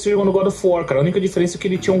mesma coisa que você jogou no God of War, cara. A única diferença é que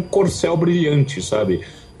ele tinha um corcel brilhante, sabe?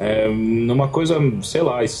 Numa coisa, sei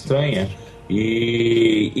lá, estranha.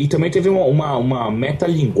 E também teve uma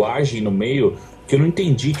metalinguagem no meio que eu não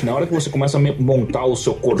entendi, que na hora que você começa a montar o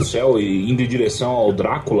seu corcel e indo em direção ao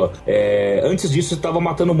Drácula, antes disso você estava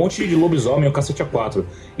matando um monte de lobisomem, o cacete A4.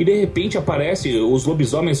 E de repente aparece, os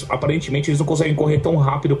lobisomens, aparentemente eles não conseguem correr tão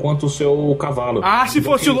rápido quanto o seu cavalo. Se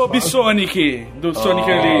então, fosse o Lobisonic do Sonic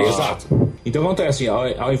Elite. Exato. Então acontece,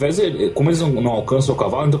 ao invés de, como eles não alcançam o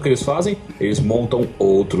cavalo, então o que eles fazem? Eles montam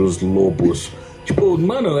outros lobos. Tipo,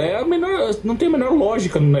 mano, não tem a menor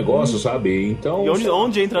lógica no negócio, sabe? Então... E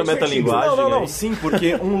onde entra a metalinguagem? Não, sim,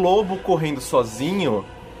 porque um lobo correndo sozinho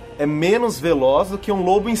é menos veloz do que um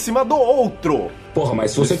lobo em cima do outro. Porra, mas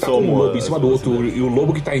se você tá com um lobo em cima do outro e o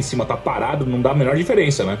lobo que tá em cima tá parado, não dá a menor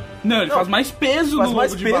diferença, né? Não, ele faz mais peso no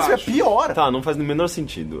lobo de baixo. Faz mais peso, é pior. Tá, não faz o menor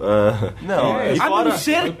sentido. A não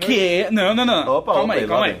ser que... Não. Opa, calma aí.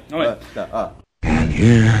 And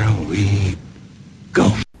here we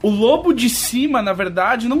go. O lobo de cima, na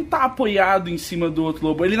verdade, não tá apoiado em cima do outro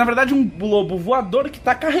lobo. Ele, na verdade, é um lobo voador que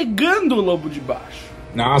tá carregando o lobo de baixo.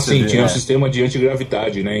 Ah, sim, tinha um sistema de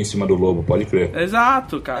antigravidade, né, em cima do lobo, pode crer.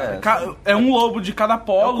 Exato, cara. É um lobo de cada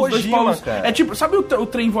polo, os dois polos. Cara. É tipo, sabe o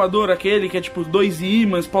trem voador aquele, que é tipo 2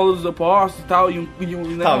 ímãs, polos opostos e tal, e um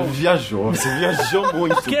Tá, viajou. Você viajou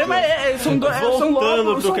muito. Porque são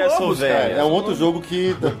lobos, pro Castle velho. É um outro jogo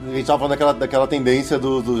que a gente tava falando daquela tendência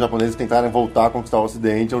dos japoneses tentarem voltar a conquistar o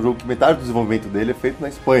Ocidente. É um jogo que metade do desenvolvimento dele é feito na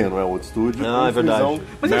Espanha, não é outro estúdio. Ah, é verdade.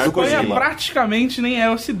 Mas a Espanha praticamente nem é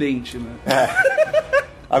Ocidente, né?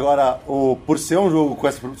 Agora, por ser um jogo com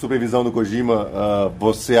essa supervisão do Kojima,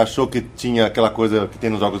 você achou que tinha aquela coisa que tem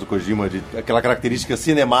nos jogos do Kojima, de aquela característica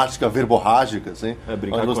cinemática verborrágica, assim?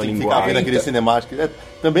 Brincar com a linguagem. Ficar vendo aquele cinemático.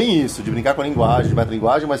 Também isso, de brincar com a linguagem, de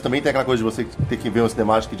metalinguagem, mas também tem aquela coisa de você ter que ver uma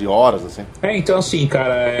cinemática de horas, assim. Então assim,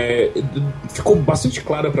 cara, ficou bastante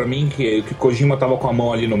claro pra mim que Kojima tava com a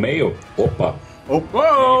mão ali no meio. Opa!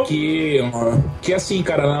 Que assim,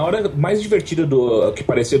 cara, na hora mais divertida que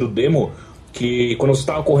parecia do demo, que quando você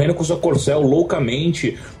tava correndo com o seu corcel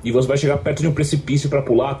loucamente e você vai chegar perto de um precipício pra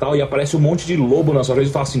pular e tal, e aparece um monte de lobo na sua frente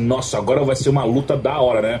e fala assim, nossa, agora vai ser uma luta da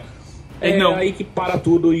hora, né? Aí que para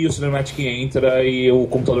tudo e o Cinematic entra e o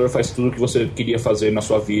computador faz tudo que você queria fazer na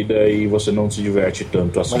sua vida e você não se diverte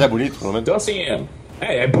tanto assim. Mas é bonito, pelo menos. Então assim,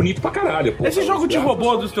 é bonito pra caralho. Pô, esse jogo te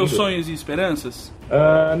roubou dos teus sonhos e esperanças?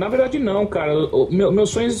 Na verdade não, cara.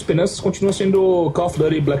 Meus sonhos e esperanças continuam sendo Call of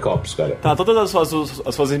Duty e Black Ops, cara. Tá, todas as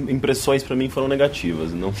suas impressões pra mim foram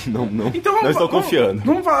negativas. Não estou confiando.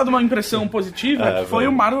 Vamos falar de uma impressão positiva, que foi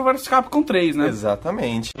o Marvel vs Capcom 3, né?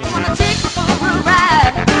 Exatamente.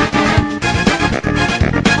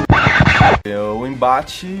 O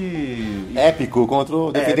embate épico contra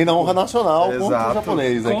defendendo a honra nacional contra o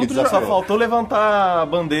japonês, né? Que só faltou levantar a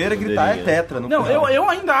bandeira e gritar tetra. Eu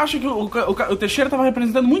ainda acho que o Teixeira tava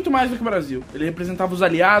representando muito mais do que o Brasil. Ele representava os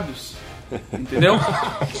aliados, entendeu?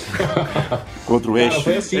 Contra o eixo. Cara,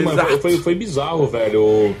 foi assim, mano, foi bizarro,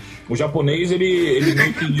 velho. O japonês, ele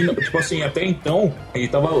meio que, tipo assim, até então, ele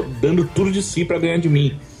tava dando tudo de si pra ganhar de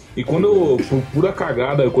mim. E quando, por pura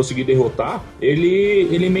cagada, eu consegui derrotar,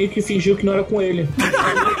 ele meio que fingiu que não era com ele.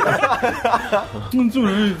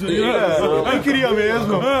 Eu queria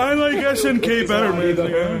mesmo. I like SNK better,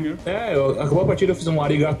 man. Acabou a partida, eu fiz um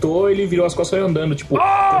arigatô, ele virou as costas e andando, tipo,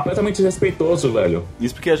 completamente desrespeitoso, velho.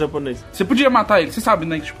 Isso porque é japonês. Você podia matar ele, você sabe,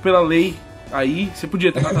 né? Tipo, pela lei. Aí, você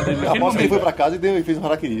podia ter matado ele naquele momento. Ele foi pra casa e fez um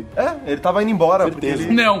harakiri. Ele tava indo embora. Porque ele...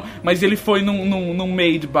 Não, mas ele foi num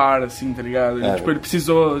made bar, assim, tá ligado? Ele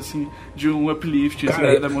precisou, assim, de um uplift,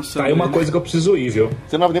 cara, da emoção. Tá aí uma coisa que eu preciso ir, viu?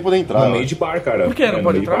 Você não vai nem poder entrar. No made bar, cara. Por que não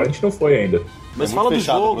pode entrar? Bar a gente não foi ainda. Mas fala do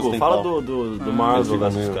jogo, fala do Marvel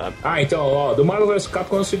vs Capcom. Então, do Marvel vs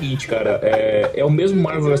Capcom é o seguinte, cara. É o mesmo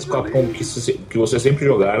Marvel vs Capcom que vocês sempre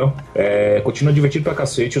jogaram. Continua divertido pra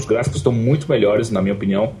cacete. Os gráficos estão muito melhores, na minha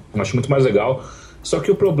opinião. Eu acho muito mais legal. Só que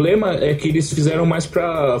o problema é que eles fizeram mais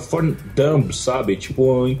pra for dumb, sabe?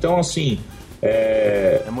 Tipo, então assim...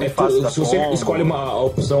 muito fácil. Se você escolhe a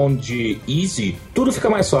opção de easy, tudo fica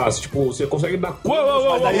mais fácil. Tipo, você consegue dar...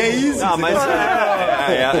 Mas daí é easy. Mas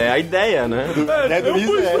é a ideia, né? Eu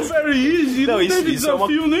fui very easy, não teve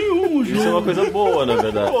desafio nenhum. Isso é uma coisa boa, na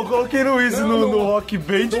verdade. Pô, coloquei no easy no Rock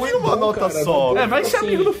Band e uma nota só. Vai ser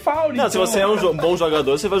amigo do Fauri. Não, se você é um bom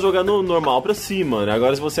jogador, você vai jogar no normal pra cima, né?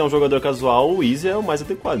 Agora, se você é um jogador casual, o easy é o mais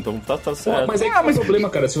adequado. Então tá certo. Mas o problema,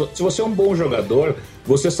 cara, se você é um bom jogador,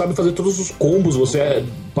 você sabe fazer todos os combos, você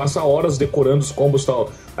passa horas decorando os combos e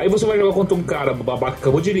tal. Aí você vai jogar contra um cara babaca que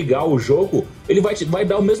acabou de ligar o jogo, ele vai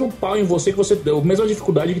dar o mesmo pau em você que você deu, a mesma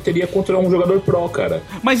dificuldade que teria contra um jogador pro, cara.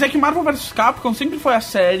 Mas é que Marvel vs Capcom sempre foi a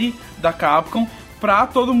série da Capcom pra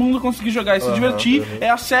todo mundo conseguir jogar e se divertir. É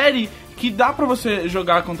a série que dá pra você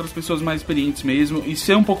jogar contra as pessoas mais experientes mesmo e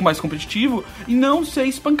ser um pouco mais competitivo e não ser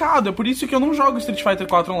espancado. É por isso que eu não jogo Street Fighter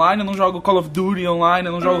 4 online, eu não jogo Call of Duty online,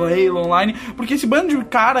 eu não jogo Halo online, porque esse bando de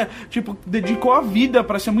cara, tipo, dedicou a vida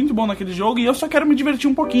pra ser muito bom naquele jogo e eu só quero me divertir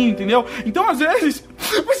um pouquinho, entendeu? Então, às vezes,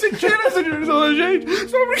 você tira essa diversão da gente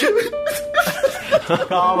só porque...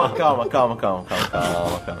 Calma.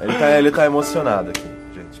 Ele tá emocionado aqui,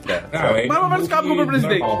 gente. Pera. Mas vamos Capcom pra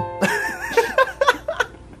presidente.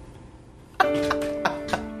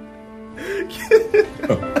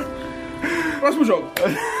 Próximo jogo.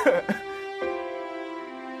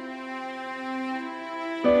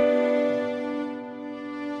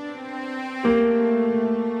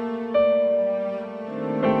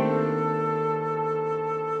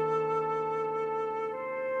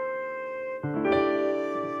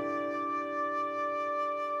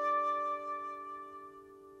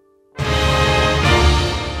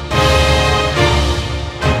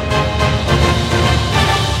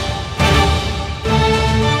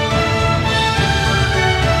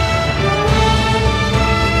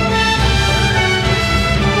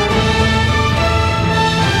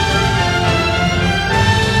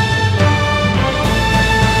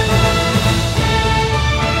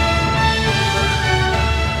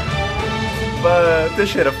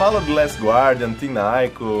 Teixeira, fala do Last Guardian, Teen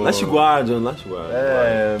Ico... Last Guardian.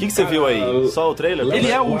 O que você viu aí? Só o trailer? Ele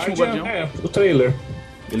é o último Guardião? É, o trailer.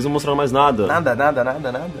 Eles não mostraram mais nada. Nada.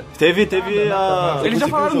 Teve a... Eles já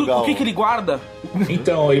falaram do que ele guarda?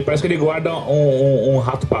 Então, ele parece que ele guarda um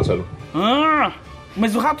rato-pássaro.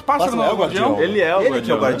 Mas o rato-pássaro não é o Guardião? Ele é o Ele Guardião.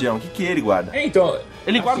 que é o Guardião. O que ele guarda? Então...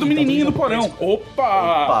 Ele guarda o menininho no porão.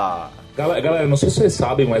 Opa! Galera, não sei se vocês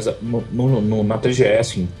sabem, mas na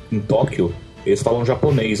TGS em Tóquio, eles falam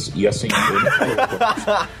japonês. E assim, eu não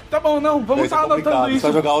falo. Tá bom, não, vamos estar anotando isso.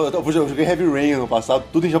 Eu joguei Heavy Rain no passado,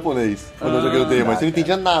 tudo em japonês. Quando eu joguei o demo, mas eu não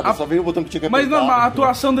entendia nada, só veio o botão que tinha que apertar. Mas normal, a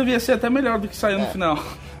atuação devia ser até melhor do que saiu no final.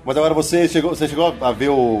 Mas agora você chegou a ver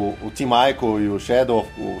o Team Ico e o Shadow of...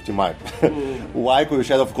 O Team Ico. O Ico e o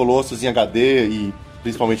Shadow of Colossus em HD e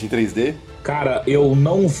principalmente em 3D? Cara, eu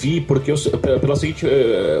não vi porque pelo seguinte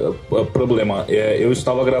problema, eu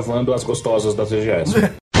estava gravando as gostosas da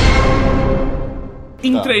TGS.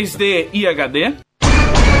 Em 3D e HD?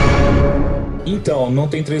 Então, não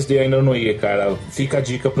tem 3D ainda no IA, cara. Fica a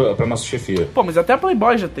dica pra nossa chefia. Pô, mas até a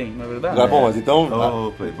Playboy já tem, na verdade. Bom, mas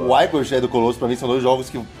então, Playboy. o Ico e o Shadow Colossus pra mim são dois jogos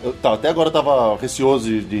que até agora eu tava receoso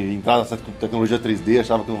de entrar nessa tecnologia 3D,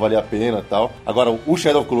 achava que não valia a pena e tal. Agora, o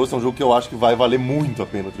Shadow Colossus é um jogo que eu acho que vai valer muito a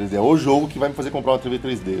pena o 3D. É o jogo que vai me fazer comprar uma TV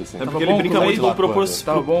 3D, assim. É porque ele brinca muito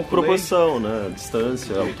com proporção, né?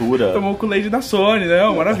 Distância, altura. Tomou com o Leite da Sony, né?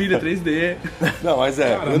 Maravilha, 3D. Não, mas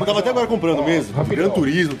eu não tava até agora comprando mesmo. Gran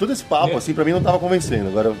Turismo, todo esse papo, assim, pra mim não tava convencendo.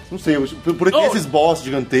 Agora, não sei, por esses boss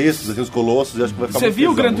gigantescos, assim, os colossos, eu acho que vai ficar Você muito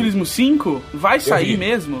viu o pesado. Gran Turismo 5? Vai sair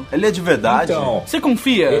mesmo? Ele é de verdade? Então, Você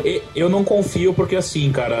confia? eu não confio porque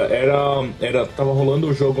assim, cara, tava rolando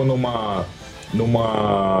o jogo numa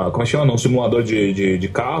como é que chama? Num simulador de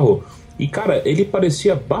carro. E, cara, ele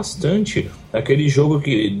parecia bastante aquele jogo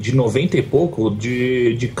de 90 e pouco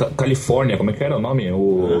de Califórnia. Como é que era o nome?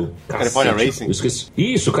 California Racing? Esqueci.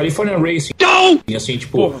 Isso, California Racing. E assim,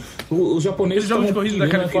 tipo, os japoneses jogo de corrida da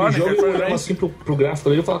Califórnia, jogo, eu olhava assim pro gráfico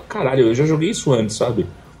dele e falava, caralho, eu já joguei isso antes, sabe?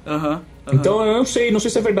 Então eu não sei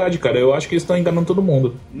se é verdade, cara. Eu acho que eles estão enganando todo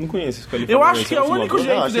mundo. Não conheço esse California. Eu acho que é o único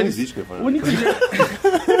jeito deles. deles. O único jeito.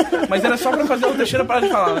 Mas era só pra fazer o Teixeira parar de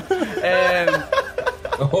falar, né?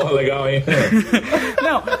 Oh, legal, hein?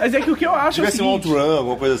 Não, mas é que o que eu acho é o Tivesse um seguinte... Outrun,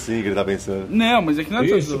 alguma coisa assim que ele tá pensando. Não, mas é que não é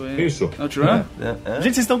Isso. Outrun? Gente,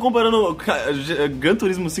 vocês estão comparando Gran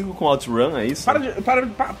Turismo 5 com Outrun, é isso?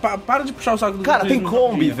 Para de puxar o saco do Cara, tem Turismo.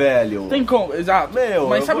 Kombi, velho. Tem Kombi, exato.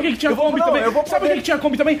 Mas sabe o que tinha Kombi também? Sabe o que tinha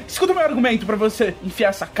Kombi também? Escuta o meu argumento pra você enfiar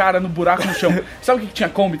essa cara no buraco no chão. Sabe o que tinha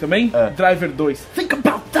Kombi também? Driver 2. Think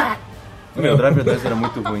about that! Meu, Driver 2 era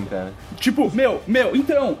muito ruim, cara. Tipo,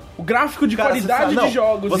 então, o gráfico de qualidade de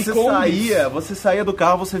jogos você e Kombis... Você saía do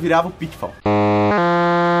carro, você virava o Pitfall.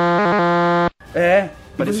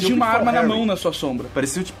 Você tinha uma arma na mão na sua sombra.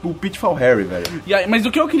 Parecia tipo o Pitfall Harry, velho. Mas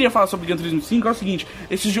o que eu queria falar sobre Gran Turismo 5 é o seguinte: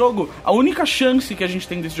 esse jogo, a única chance que a gente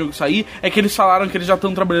tem desse jogo sair é que eles falaram que eles já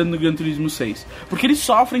estão trabalhando no Gran Turismo 6. Porque eles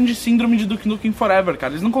sofrem de síndrome de Duke Nukem Forever,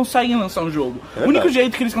 cara. Eles não conseguem lançar um jogo. O único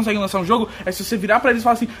jeito que eles conseguem lançar um jogo é se você virar pra eles e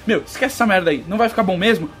falar assim: meu, esquece essa merda aí, não vai ficar bom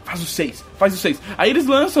mesmo? Faz o 6. Aí eles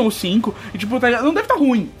lançam o 5 e tipo, não deve estar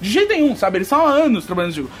ruim, de jeito nenhum, sabe? Eles estão há anos trabalhando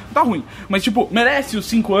nesse jogo. Não tá ruim. Mas tipo, merece os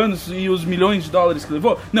 5 anos e os milhões de dólares que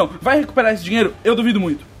levou? Não. Vai recuperar esse dinheiro? Eu duvido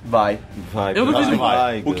muito. Vai. Eu duvido muito.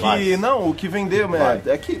 O que vendeu,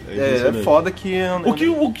 é que é foda que...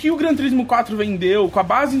 O que o Gran Turismo 4 vendeu, com a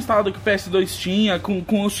base instalada que o PS2 tinha, com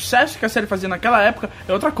o sucesso que a série fazia naquela época,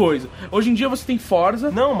 é outra coisa. Hoje em dia você tem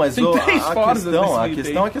Forza. Não, mas tem 3 Forzas. A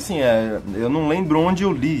questão é que assim, eu não lembro onde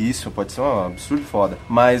eu li isso, pode ser um absurdo foda.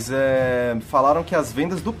 Mas falaram que as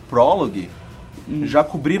vendas do Prologue já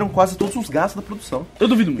cobriram quase todos os gastos da produção. Eu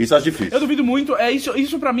duvido muito. Isso é difícil. Eu duvido muito.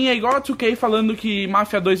 Isso pra mim é igual a 2K falando que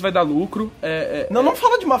Mafia 2 vai dar lucro. Não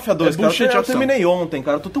fala de Mafia 2, cara. Eu terminei ontem,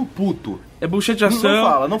 cara. Eu tô tão puto. É bullshit de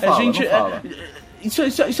ação. Não fala. Isso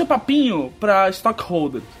é papinho pra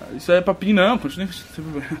stockholder. Isso é papinho, não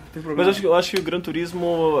tem problema. Mas eu acho que o Gran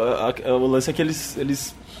Turismo, o lance é que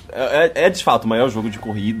eles é de fato o maior jogo de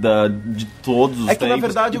corrida de todos os tempos. Na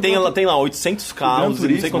verdade, tem lá 800 carros,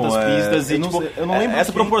 não sei quantas pistas, e eu não lembro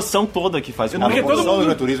essa proporção toda que faz. A proporção do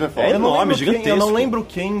Gran Turismo é foda. É enorme, gigantesco. Eu não lembro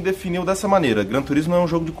quem definiu dessa maneira. Gran Turismo não é um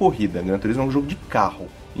jogo de corrida, Gran Turismo é um jogo de carro.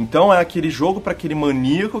 Então é aquele jogo para aquele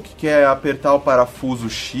maníaco que quer apertar o parafuso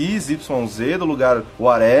X, Y, Z do lugar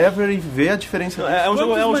whatever e ver a diferença. É um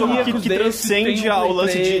jogo que transcende ao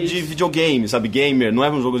lance de videogame, sabe? Gamer, não é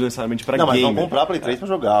um jogo necessariamente pra gamer. Não, mas vão comprar Play 3 pra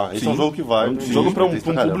jogar. Esse é um jogo que vai. É um jogo pra um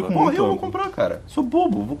público muito eu vou comprar, cara. Sou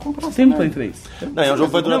bobo, vou comprar. Tem Play 3. Não, é um jogo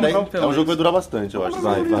que vai durar é um jogo que vai durar bastante, eu acho.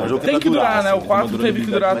 É um jogo tem que durar, né? O 4 teve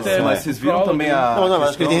que durar até... Mas vocês viram também a... Não,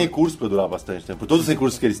 acho que ele tem recursos pra durar bastante tempo. Por todos os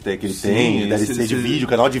recursos que ele tem, DLC de vídeo,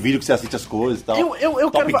 canal de vídeo que você assiste as coisas e tal.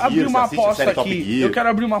 Eu quero abrir uma aposta aqui. Eu quero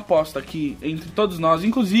abrir uma aposta aqui entre todos nós,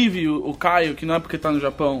 inclusive o Caio, que não é porque tá no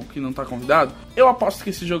Japão, que não tá convidado. Eu aposto que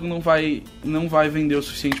esse jogo não vai vender o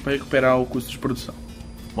suficiente pra recuperar o custo de produção.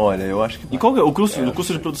 Olha, eu acho que... E qual o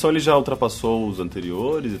custo de produção ele já ultrapassou os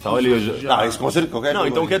anteriores e tal? Isso com certeza qualquer Não,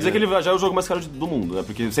 então quer dizer que ele já é o jogo mais caro do mundo, né?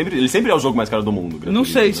 Porque ele sempre é o jogo mais caro do mundo. Não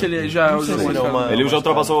sei se ele já é o jogo mais caro. Ele já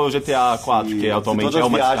ultrapassou o GTA 4, que atualmente é o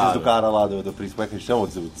mais caro. Todas as viagens do cara lá, do principal que ele chama, o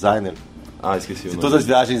designer... Esqueci o nome. Todas as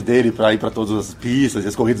viagens dele pra ir pra todas as pistas e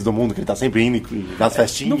as corridas do mundo, que ele tá sempre indo nas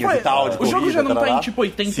festinhas e tal. O jogo já não tá em tipo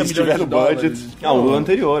 80 milhões de dólares. O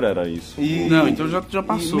anterior era isso. Não, então já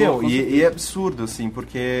passou. E é absurdo, assim,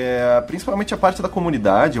 porque principalmente a parte da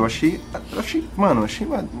comunidade, eu achei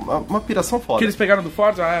uma piração foda. Que eles pegaram do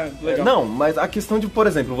Forza? Legal. Não, mas a questão de, por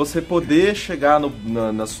exemplo, você poder chegar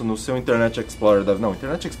no seu Internet Explorer Não,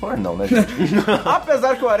 Internet Explorer não, né, gente?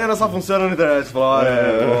 Apesar que o Arena só funciona no Internet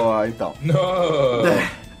Explorer. Então.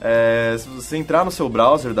 Se você entrar no seu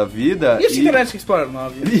browser da vida... E esse Internet Explorer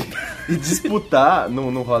 9? E disputar... Não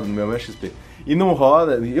roda no meu XP. E não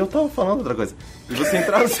roda... Eu tava falando outra coisa. E você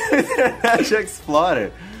entrar no seu Internet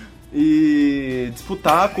Explorer e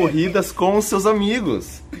disputar corridas com os seus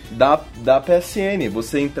amigos da PSN.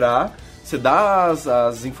 Você entrar... Você dá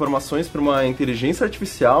as informações para uma inteligência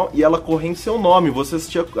artificial e ela corre em seu nome. Você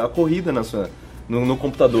assistir a corrida no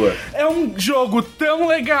computador. É um jogo tão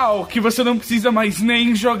legal que você não precisa mais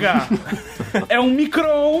nem jogar. É um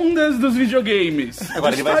micro-ondas dos videogames.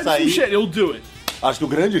 Agora ele vai sair... You'll do it. Acho que o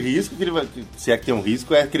grande risco, que ele vai, se é que tem um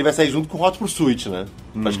risco, é que ele vai sair junto com o Hot Pursuit, né?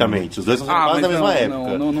 Praticamente. Os dois são quase da mesma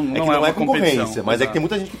época. Não é concorrência, mas é que tem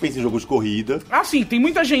muita gente que pensa em jogos de corrida. Sim, tem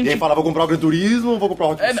muita gente. E aí fala, vou comprar o Gran Turismo ou vou comprar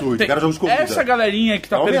o Hot Pursuit? Quero jogos de corrida. Essa galerinha que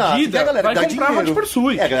tá perdida vai comprar Hot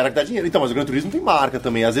Pursuit. É, a galera que dá dinheiro. Então, mas o Gran Turismo tem marca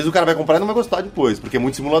também. Às vezes o cara vai comprar e não vai gostar depois, porque é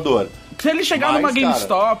muito simulador. Se ele chegar numa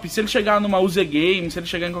GameStop, se ele chegar numa UZ Games, se ele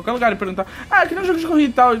chegar em qualquer lugar e perguntar, que não é um jogo de corrida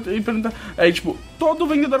e tal, e perguntar, aí tipo, todo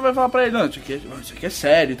vendedor vai falar pra ele, não, isso aqui é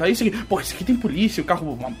sério, tá? Isso aqui, isso aqui tem polícia, o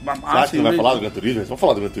carro massa. Você acha que não vai falar do Gran Turismo? Eles vão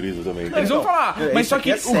falar do Gran Turismo também. Eles vão falar, mas só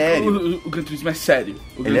que o Gran Turismo é sério.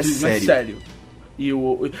 O Gran Turismo é sério.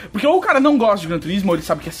 Porque ou o cara não gosta de Gran Turismo ou ele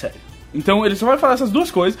sabe que é sério. Então ele só vai falar essas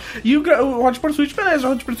duas coisas. E o Hot Pursuit, beleza,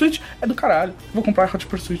 o Hot Pursuit é do caralho. Vou comprar Hot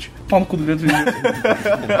Pursuit. Pau no cu do Gran Turismo.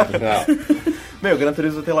 Meu, o Gran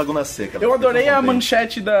Turismo tem Laguna Seca. Eu adorei a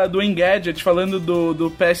manchete do Engadget falando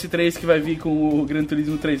do PS3 que vai vir com o Gran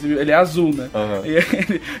Turismo 3. Ele é azul, né?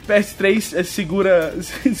 PS3 segura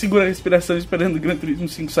a respiração esperando o Gran Turismo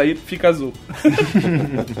 5 sair, fica azul.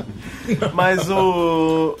 Mas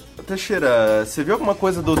Teixeira, você viu alguma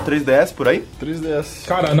coisa do 3DS por aí? 3DS.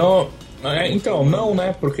 Cara, não... não,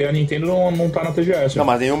 né? Porque a Nintendo não tá na TGS. Não,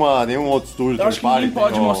 mas nenhum outro estúdio. Eu acho que ninguém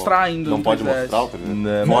pode mostrar ainda. Não pode mostrar?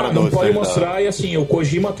 Não pode mostrar. E assim, o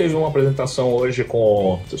Kojima teve uma apresentação hoje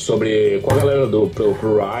com a galera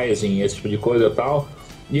pro Rising, esse tipo de coisa e tal.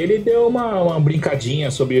 E ele deu uma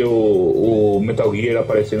brincadinha sobre o Metal Gear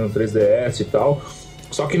aparecendo no 3DS e tal.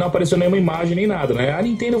 Só que não apareceu nenhuma imagem nem nada, né? A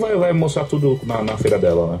Nintendo vai mostrar tudo na feira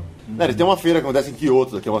dela, né? Ele tem uma feira que acontece em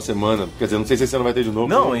Kyoto daqui a uma semana. Quer dizer, não sei se esse ano vai ter de novo.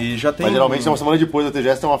 Não, e já tem... Mas geralmente uma semana depois da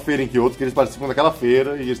TGS tem uma feira em Kyoto que eles participam daquela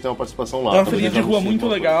feira e eles têm uma participação lá. É uma feirinha de rua muito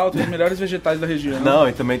legal, tem os melhores vegetais da região. Não,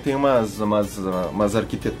 e também tem umas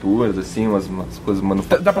arquiteturas, assim, umas coisas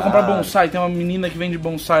manufaturadas. Dá pra comprar bonsai, tem uma menina que vende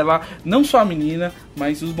bonsai lá. Não só a menina,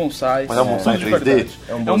 mas os bonsais. Mas é um bonsai 3D?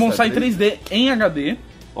 É um bonsai 3D em HD.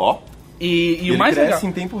 Ó. E o ele mais cresce legal,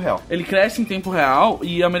 em tempo real. Ele cresce em tempo real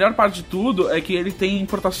e a melhor parte de tudo é que ele tem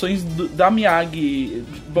importações da Miyagi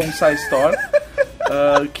Bonsai Store.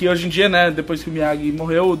 Que hoje em dia, né, depois que o Miyagi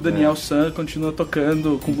morreu, o Daniel San continua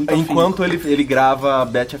tocando com muita Enquanto ele grava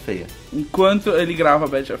Betty a Feia. Enquanto ele grava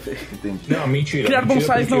Betty a Feia. Entendi. Não, mentira. Criar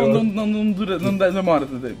bonsais não demora,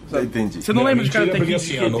 sabe? Entendi. Você não lembra de Karate Kid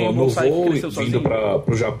assim, que tem um bonsai que cresceu sozinho? Vindo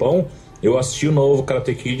pro Japão, eu assisti o novo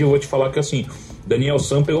Karate Kid e eu vou te falar que assim, Daniel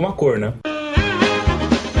San pegou uma cor, né?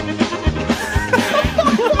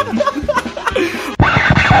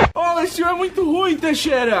 Esse filme é muito ruim,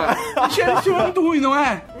 Teixeira! Esse filme é muito ruim, não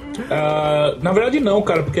é? Na verdade não,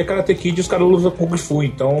 cara, porque Karate Kid os caras usam Kung Fu,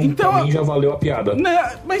 então pra mim já valeu a piada.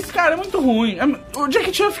 Né, mas, cara, é muito ruim. O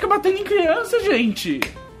Jackie Chan fica batendo em criança, gente.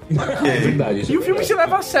 É verdade. E o filme se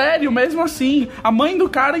leva a sério, mesmo assim. A mãe do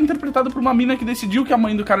cara é interpretada por uma mina que decidiu que a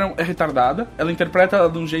mãe do cara é retardada. Ela interpreta ela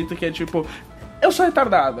de um jeito que é tipo... Eu sou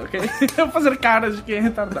retardada, ok? Eu vou fazer caras de quem é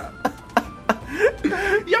retardado.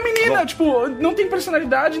 E a menina, tipo, não tem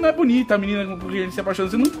personalidade, não é bonita a menina por quem ele se apaixona.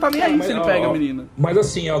 Você não tá nem aí se ele pega a menina. Mas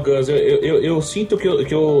assim, ó, Gus, eu sinto que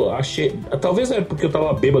eu achei... Talvez é porque eu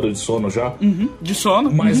tava bêbado de sono já. De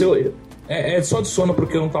sono? Mas é só de sono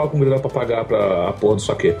porque eu não tava com grana pra pagar a porra do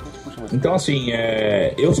saquê. Então, assim,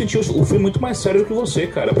 eu senti o filme muito mais sério do que você,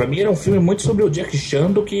 cara. Pra mim era um filme muito sobre o Jack Chan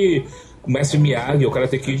do que o Mestre Miyagi, o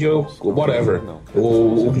Karate Kid ou whatever.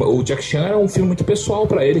 O Jack Chan era um filme muito pessoal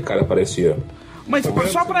pra ele, cara, parecia. Mas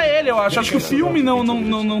só pra ele, eu acho. Acho que o filme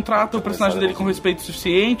não trata o personagem dele com respeito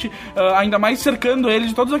suficiente. Ainda mais cercando ele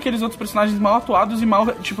de todos aqueles outros personagens mal atuados e mal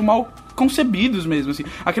concebidos mesmo, assim.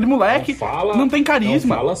 Aquele moleque não tem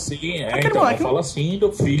carisma. Não fala assim, fala assim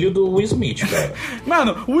do filho do Will Smith, cara.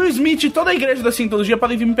 Mano, o Will Smith e toda a igreja da Scientologia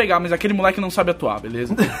podem vir me pegar, mas aquele moleque não sabe atuar,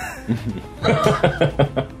 beleza?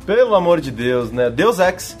 Pelo amor de Deus, né? Deus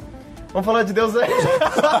Ex. Vamos falar de Deus Ex.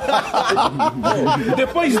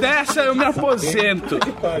 Depois dessa, eu me aposento.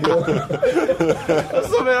 Eu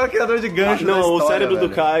sou o melhor criador de gancho da história, o cérebro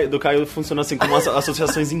velho. do Caio funciona assim, com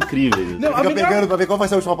associações incríveis. Não, Fica pegando pra ver qual vai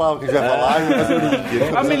ser a última palavra que a gente vai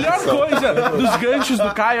falar. A melhor coisa dos ganchos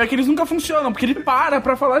do Caio é que eles nunca funcionam, porque ele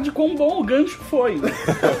pra falar de quão bom o gancho foi.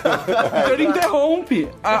 Então ele interrompe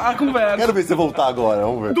a conversa. Quero ver você voltar agora,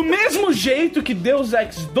 vamos ver. Do mesmo jeito que Deus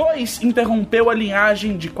Ex 2 interrompeu a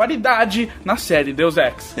linhagem de qualidade na série Deus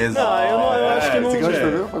Ex. Exato. Eu acho que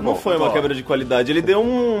não foi uma bom. quebra de qualidade. Ele deu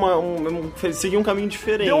seguiu um caminho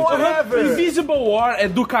diferente. Invisible War é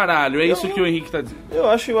do caralho, é isso que o Henrique tá dizendo. Eu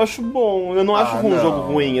acho bom. Eu não acho um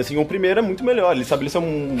jogo ruim. Assim, o primeiro é muito melhor. Ele estabeleceu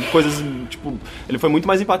coisas, tipo... Ele foi muito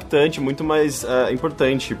mais impactante, muito mais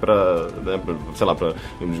importante pra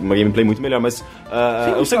uma gameplay muito melhor. Mas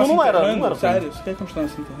o segundo não era sério, você quer continuar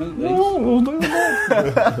se enterrando? Não, os dois não.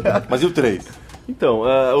 Mas e o 3? Então,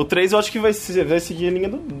 o 3 eu acho que vai seguir a linha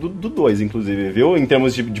do 2, inclusive, viu? Em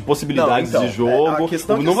termos de possibilidades de jogo.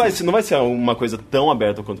 Não vai ser uma coisa tão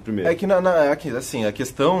aberta quanto o primeiro. É que, assim, a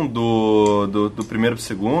questão do primeiro pro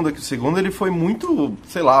segundo é que o segundo ele foi muito,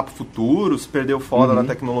 sei lá, pro futuro, se perdeu foda na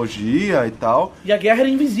tecnologia e tal. E a guerra era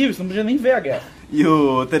invisível, você não podia nem ver a guerra. E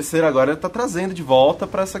o terceiro agora tá trazendo de volta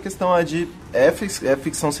pra essa questão de... É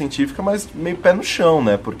ficção científica, mas meio pé no chão,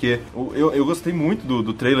 né? Porque eu gostei muito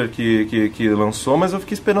do trailer que lançou, mas eu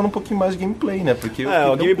fiquei esperando um pouquinho mais de gameplay, né? Porque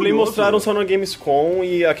o gameplay mostraram só na Gamescom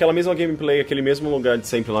e aquela mesma gameplay, aquele mesmo lugar de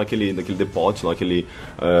sempre lá, daquele depot lá,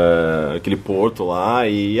 aquele porto lá,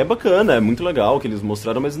 e é bacana, é muito legal o que eles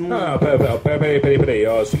mostraram, mas não... Peraí,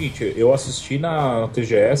 ó, é o seguinte, eu assisti na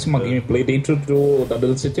TGS uma gameplay dentro da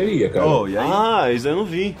danceteria, cara. E aí? Isso eu não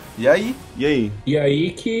vi. E aí? E aí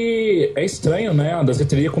que é estranho, né? A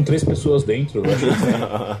danceteria com 3 pessoas dentro. Eu acho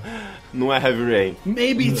estranho. Não é Heavy Rain.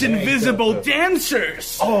 Maybe it's Invisible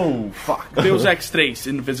Dancers! Oh, fuck. Deus Ex 3,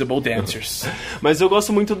 Invisible Dancers. Mas eu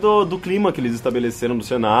gosto muito do clima que eles estabeleceram do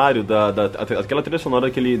cenário, aquela trilha sonora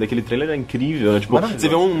daquele trailer é incrível, né? Tipo, você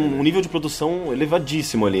vê um nível de produção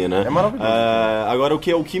elevadíssimo ali, né? É maravilhoso. Agora, o que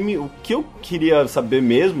eu queria saber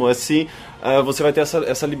mesmo é se você vai ter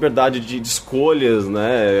essa liberdade de escolhas,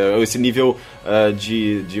 né? Esse nível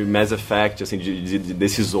de Mass Effect, assim, de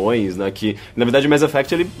decisões, né? Que, na verdade, o Mass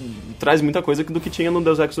Effect, ele traz muita coisa do que tinha no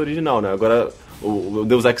Deus Ex original, né? Agora, o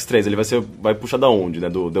Deus Ex 3, ele vai puxar da onde, né?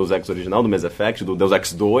 Do Deus Ex original, do Mass Effect, do Deus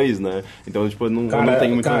Ex 2, né? Então, tipo, eu não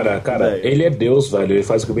tenho muito... Cara, ele é Deus, velho. Ele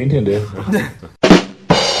faz o que bem entender.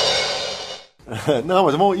 Não,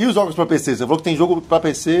 mas e os jogos pra PC? Você falou que tem jogo pra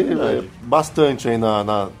PC bastante aí lá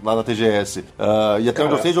na TGS. E até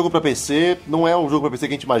onde eu sei, jogo pra PC não é um jogo pra PC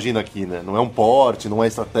que a gente imagina aqui, né? Não é um port, não é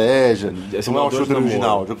estratégia, não é um shooter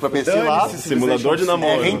original. Jogo pra PC lá... Simulador de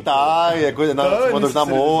namoro. É hentai, é coisa... Simulador de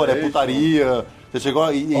namoro, é putaria... Você chegou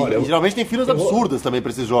e geralmente tem filas absurdas também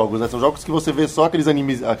pra esses jogos, né? São jogos que você vê só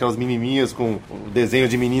aquelas menininhas com desenho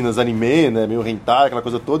de meninas anime, né? Meio hentai, aquela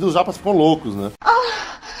coisa toda, e os japas ficam loucos, né?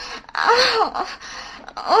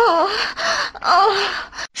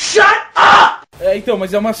 Shut up! Então,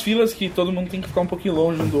 mas é umas filas que todo mundo tem que ficar um pouquinho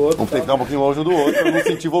longe um do outro. Tem que ficar um pouquinho longe um do outro pra não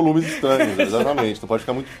sentir volumes estranhos, exatamente. Não pode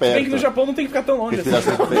ficar muito perto. Bem que no Japão não tem que ficar tão longe assim.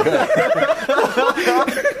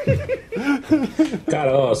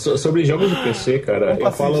 Cara, ó, sobre jogos de PC, cara,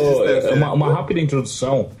 eu falo uma rápida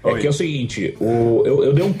introdução. Que é o seguinte,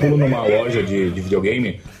 eu dei um pulo numa loja de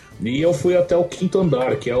videogame e eu fui até o 5º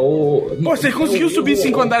andar, que é o... Pô, você conseguiu subir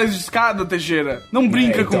 5 andares de escada, Teixeira? Não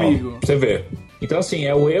brinca comigo. Pra você ver. Então, assim,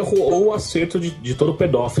 é o erro ou o acerto de todo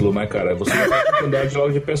pedófilo, né, cara? Você vai ter que andar de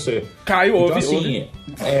jogos de PC. Caio, então, ouve, assim, ouve.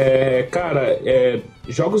 cara,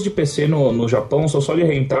 jogos de PC no Japão são só de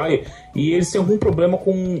hentai e eles têm algum problema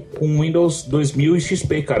com Windows 2000 e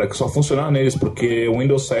XP, cara, que só funciona neles, porque o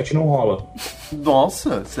Windows 7 não rola.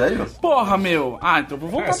 Nossa, sério? Porra, meu. Então vou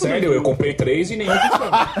voltar pro sério, eu comprei 3 e nenhum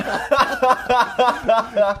funciona.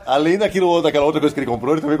 Além daquela outra coisa que ele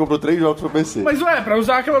comprou, ele também comprou 3 jogos pro PC. Mas pra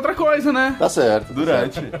usar aquela outra coisa, né? Tá certo.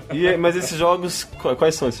 Durante. Mas esses jogos,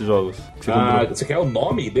 quais são esses jogos? Você quer o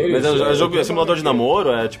nome deles? Mas é jogo, simulador de namoro?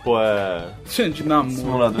 De namoro.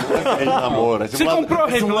 Simulador de namoro. Você comprou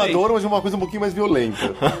replay? Simulador, mas é uma coisa um pouquinho mais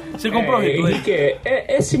violenta. Você comprou replay? Henrique,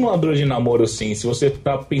 é simulador de namoro, sim, se você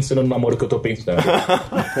tá pensando no namoro que eu tô pensando.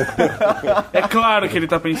 É claro que ele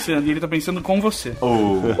tá pensando, e ele tá pensando com você.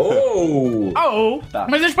 Tá.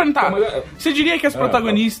 Mas deixa eu perguntar, você diria que as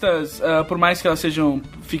protagonistas, por mais que elas sejam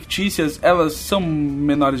fictícias, elas são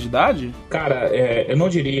menores de idade? Cara, eu não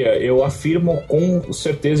diria, eu afirmo com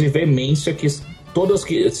certeza e veemência que todas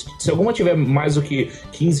que... Se alguma tiver mais do que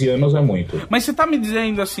 15 anos, é muito. Mas você tá me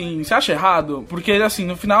dizendo assim, você acha errado? Porque, assim,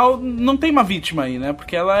 no final não tem uma vítima aí, né?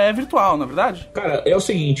 Porque ela é virtual, na verdade? Cara, é o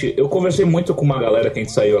seguinte, eu conversei muito com uma galera que a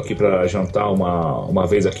gente saiu aqui pra jantar uma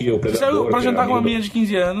vez aqui, o Predador... Saiu pra jantar com uma menina de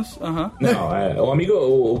 15 anos, Não, um amigo,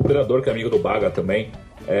 o Predador, que é amigo do Baga também,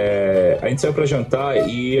 a gente saiu pra jantar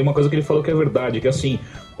e é uma coisa que ele falou que é verdade, que assim...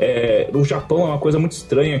 no Japão é uma coisa muito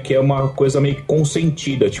estranha, que é uma coisa meio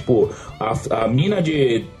consentida. Tipo, a mina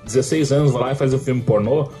de 16 anos vai lá e faz um filme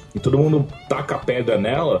pornô e todo mundo taca a pedra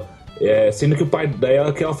nela, sendo que o pai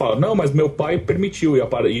dela, que ela fala, não, mas meu pai permitiu,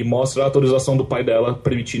 e mostra a autorização do pai dela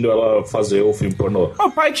permitindo ela fazer o filme pornô. O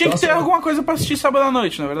pai tinha que ter alguma coisa pra assistir sábado à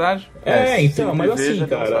noite, na verdade? Então, mas assim,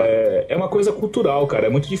 cara, é uma coisa cultural, cara, é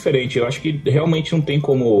muito diferente. Eu acho que realmente não tem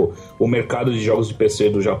como o mercado de jogos de PC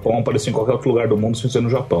do Japão aparecer em qualquer outro lugar do mundo sem ser no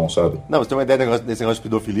Japão, sabe? Não, você tem uma ideia desse negócio de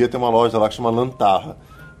pedofilia, tem uma loja lá que chama Lantarra,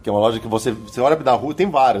 que é uma loja que você olha na rua, tem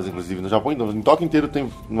várias, inclusive, no Japão, em Tóquio inteiro tem,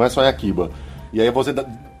 não é só em Akiba. E aí você...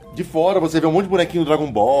 De fora você vê um monte de bonequinho do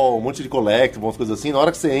Dragon Ball, um monte de collectibles, umas coisas assim. Na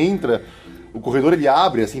hora que você entra, o corredor ele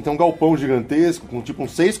abre, assim, tem um galpão gigantesco com tipo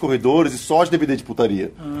uns 6 corredores e só de DVD de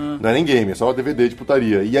putaria. Não é nem game, é só DVD de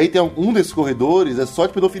putaria. E aí tem um desses corredores, é só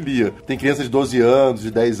de pedofilia. Tem criança de 12 anos,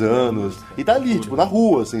 de 10 anos. E tá ali, tipo, na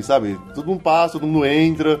rua, assim, sabe? Todo mundo passa, todo mundo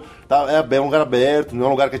entra. É um lugar aberto, não é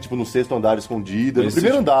um lugar que é tipo no 6º andar escondido. É no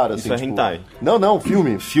primeiro andar, assim. Isso é tipo... hentai? Não,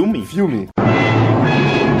 filme. Filme.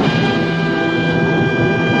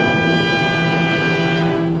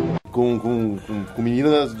 Com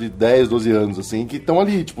meninas de 10, 12 anos, assim, que estão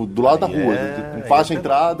ali, tipo, do lado da rua, com faixa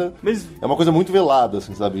entrada. Mas é uma coisa muito velada,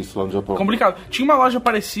 assim, sabe, isso lá no Japão. Complicado. Tinha uma loja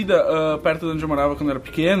parecida perto de onde eu morava quando eu era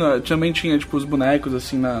pequeno, também tinha, tipo, os bonecos,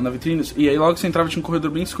 assim, na vitrine, e aí logo que você entrava tinha um corredor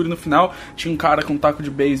bem escuro e no final tinha um cara com um taco de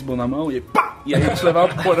beisebol na mão, e aí, pá! E aí a gente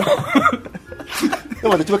levava pro porão. Não,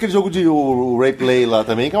 mas tinha aquele jogo de o Replay lá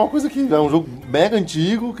também, que é uma coisa que é um jogo mega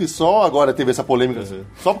antigo, que só agora teve essa polêmica,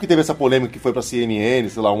 só porque teve essa polêmica que foi pra CNN,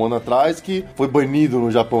 sei lá, um ano atrás, que foi banido no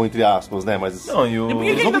Japão, entre aspas, né, mas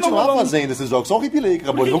eles vão continuar fazendo esses jogos, só o Replay que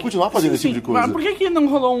acabou, eles vão continuar fazendo esse tipo de coisa. Mas por que não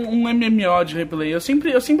rolou um MMO de Replay? Eu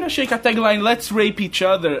sempre achei que a tagline Let's Rape Each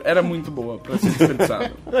Other era muito boa pra ser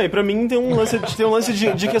desperdiçada. Não, e pra mim tem um lance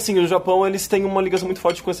de que, assim, o Japão, eles têm uma ligação muito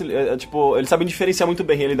forte com esse, tipo, eles sabem diferenciar muito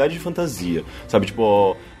bem realidade de fantasia, sabe,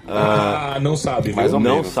 tipo... não sabe, mas viu?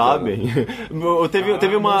 Não sabem.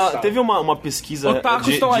 Teve uma pesquisa. Otakus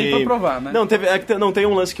estão aí pra provar, né? Não, tem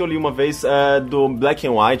um lance que eu li uma vez do Black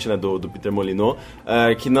and White, né, do Peter Molyneux,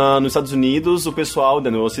 que nos Estados Unidos o pessoal, né,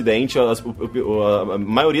 no Ocidente, a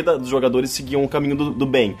maioria dos jogadores seguiam o caminho do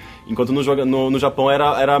bem, enquanto no Japão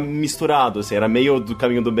era misturado, assim, era meio do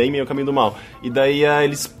caminho do bem, meio do caminho do mal. E daí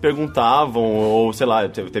eles perguntavam, ou sei lá,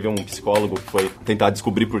 teve um psicólogo que foi tentar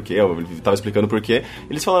descobrir por quê, ele tava explicando por quê.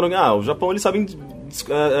 Eles falaram, o Japão, eles sabem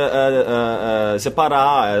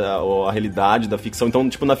separar a realidade da ficção. Então,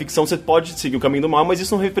 tipo, na ficção você pode seguir o caminho do mal, mas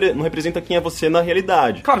isso não representa quem é você na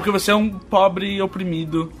realidade. Claro, porque você é um pobre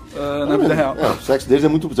oprimido na vida real. O sexo deles é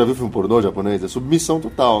muito... Já viu filme pornô japonês? É submissão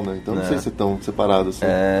total, né? Então não sei se é tão separado assim.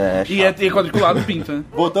 E é quadriculado pinta, né?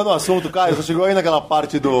 Voltando ao assunto, Caio, você chegou aí naquela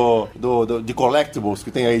parte de collectibles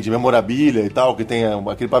que tem aí, de memorabilia e tal, que tem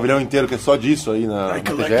aquele pavilhão inteiro que é só disso aí na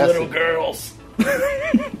TGS. Girls.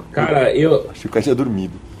 Cara, Acho que o Caio tinha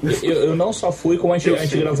dormido. Eu não só fui, como a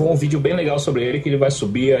gente gravou um vídeo bem legal sobre ele, que ele vai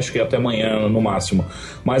subir, acho que até amanhã no máximo.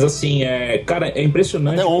 Mas assim, cara, é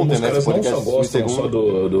impressionante até como ontem, os caras não só gostam só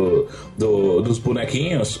dos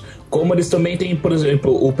bonequinhos, como eles também têm, por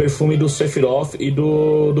exemplo, o perfume do Sephiroth e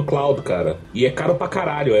do Cloud, cara. E é caro pra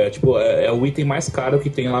caralho, é o item mais caro que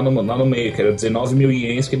tem lá no meio, que era 19 mil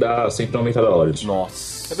ienes, que dá $190.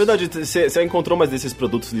 Nossa. É verdade, você encontrou mais desses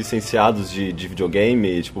produtos licenciados de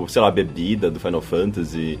videogame, tipo, sei lá, bebida do Final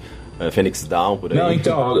Fantasy, Phoenix Down, por aí. Não,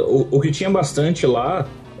 então, o que tinha bastante lá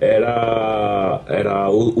era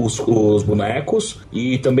os bonecos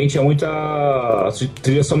e também tinha muita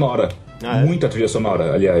trilha sonora. Muita trilha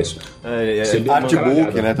sonora, aliás.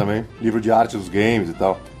 Artbook, né, também. Livro de arte dos games e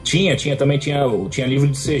tal. Tinha livro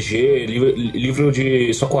de CG, livro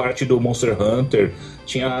de só com a arte do Monster Hunter.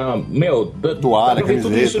 Tinha, toalha, dá pra ver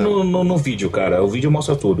tudo isso no vídeo, cara. O vídeo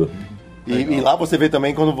mostra tudo. E lá você vê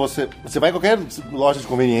também quando você vai em qualquer loja de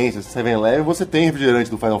conveniência, 7-Eleven, você tem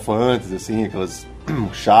refrigerante do Final Fantasy, assim, aquelas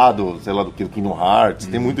Shadow, sei lá, do Kingdom Hearts,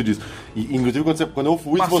 tem muito disso. E, inclusive, quando eu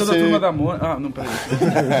fui, Maçã você... da Turma da Mônica... Ah, não, peraí.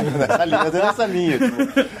 nessa linha. Tipo,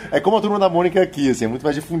 é como a Turma da Mônica aqui, assim, é muito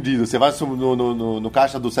mais difundido. Você vai no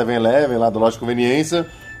caixa do 7-Eleven, lá da loja de conveniência,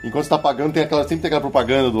 enquanto você tá pagando, sempre tem aquela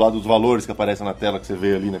propaganda do lado dos valores que aparecem na tela, que você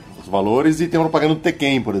vê ali, né? Os valores, e tem uma propaganda do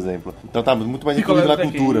Tekken, por exemplo. Então tá muito mais incluído na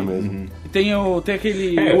cultura mesmo. E tem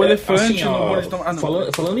aquele... o elefante assim, no molho de tomate.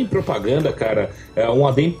 Falando em propaganda, cara, um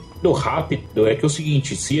adendo rápido é que é o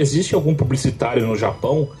seguinte, se existe algum publicitário no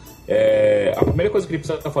Japão, a primeira coisa que ele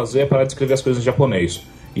precisa fazer é parar de escrever as coisas em japonês.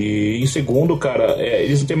 E em segundo, cara,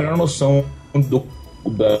 eles não têm a menor noção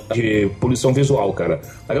de poluição visual, cara.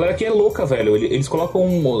 A galera aqui é louca, velho. Eles colocam...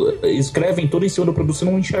 escrevem tudo em cima do produto, você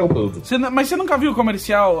não enxerga o produto. Mas você nunca viu o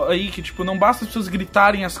comercial aí que, tipo, não basta as pessoas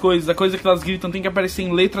gritarem as coisas, a coisa que elas gritam tem que aparecer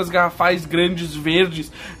em letras garrafais grandes,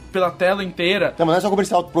 verdes, pela tela inteira. Não, mas não é só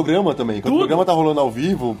comercial, programa também. Quando o programa tá rolando ao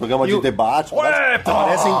vivo, programa de debate,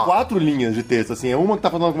 aparecem 4 linhas de texto, assim. É uma que tá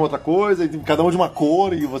falando alguma outra coisa, cada uma de uma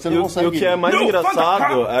cor, e você não consegue... E o que é mais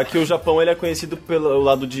engraçado é que o Japão, ele é conhecido pelo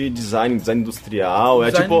lado de design industrial.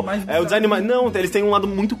 O design mais... Não, eles têm um lado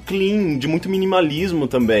muito clean, de muito minimalismo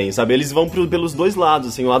também, sabe? Eles vão pelos dois lados,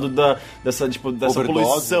 assim, o lado dessa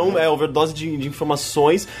poluição, né? Overdose de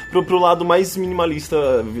informações, pro lado mais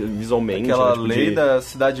minimalista visualmente. Aquela né? Tipo, lei da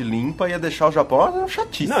cidade limpa ia deixar o Japão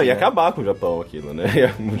chatíssimo. Não, ia acabar com o Japão aquilo,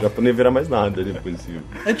 né? O Japão não ia virar mais nada depois disso.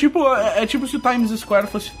 É tipo se o Times Square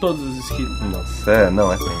fosse todas as esquinas. Nossa,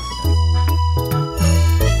 não é tenso.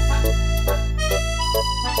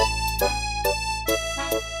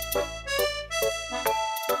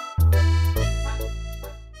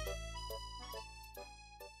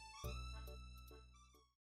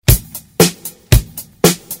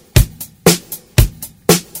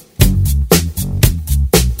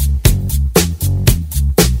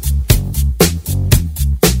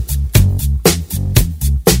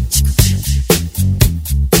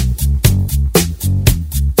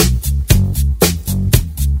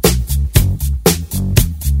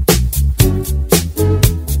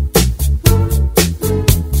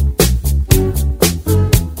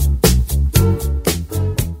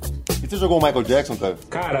 Jogou o Michael Jackson, cara?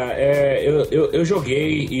 Cara, eu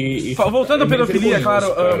joguei e voltando à pedofilia, claro.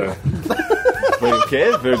 Foi o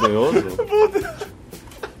quê? Vergonhoso?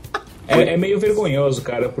 É meio vergonhoso,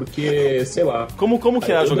 cara, porque, sei lá... Como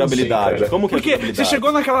que é a jogabilidade? Sei, como que porque é a jogabilidade? você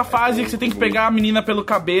chegou naquela fase que você tem que pegar a menina pelo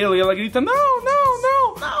cabelo e ela grita, não,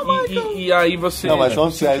 e aí você... Não, mas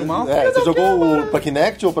vamos ser... Você jogou pra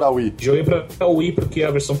Kinect ou pra Wii? Joguei pra Wii porque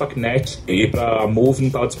a versão pra Kinect e pra Move não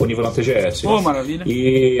tava disponível na TGS. Pô, maravilha.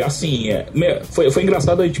 E, assim, foi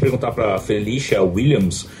engraçado a gente perguntar pra Felicia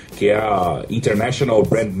Williams, que é a International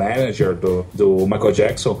Brand Manager do Michael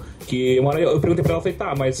Jackson, que uma hora eu perguntei pra ela, falei,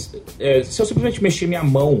 tá, mas se eu simplesmente mexer minha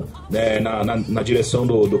mão, né, na direção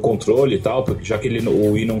do controle e tal, porque já que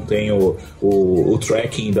o Wii não tem o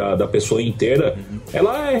tracking da pessoa inteira,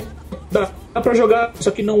 ela dá pra jogar,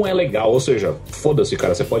 só que não é legal, ou seja, foda-se,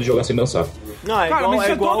 cara, você pode jogar sem dançar. Não,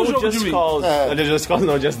 é igual o Just Cause. Just Cause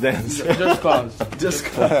não, Just Dance. Just Cause.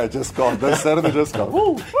 Just Cause. Dançando no Just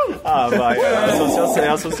Cause. Vai. É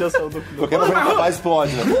a associação do... Qualquer momento que vai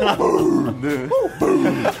explode, né?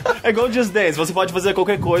 É igual o Just Dance. Você pode fazer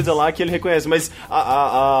qualquer coisa lá que ele reconhece, mas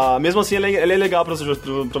mesmo assim ele é legal pra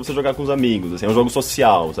você jogar com os amigos. Assim, é um jogo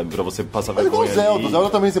social, sabe? Pra você passar vergonha. Mas igual o Zelda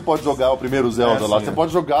também você pode jogar, o primeiro Zelda lá. Você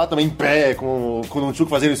pode jogar também em pé, com um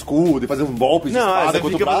tchuco fazendo escudo e fazendo um golpe de espada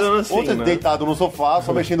contra o braço. Assim, ou você deitado no sofá,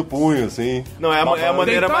 só mexendo o punho, assim. Não, é a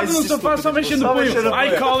maneira deitado mais... no sofá, só mexendo o punho.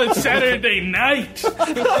 I call it Saturday night.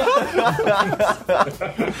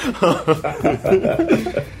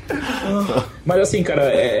 Mas assim,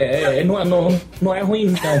 cara, não é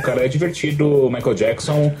ruim não, cara. É divertido, Michael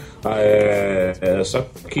Jackson. Só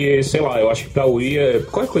que, sei lá, eu acho que pra Wii...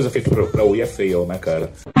 Qualquer coisa feita pra Wii é fail, né,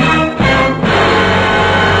 cara?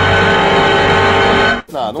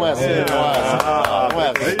 Não é assim, não é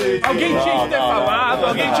assim. Alguém tinha que ter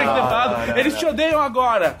falado, Eles te odeiam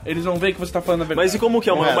agora. Eles vão ver que você tá falando a verdade. Mas e como que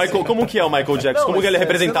é o Michael, como que é o Michael Jackson? Como que ele é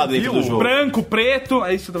representado dentro do jogo? Branco, preto,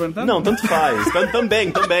 é isso que você tá perguntando? Não, tanto faz.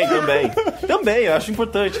 Também. Também, eu acho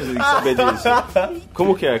importante saber disso.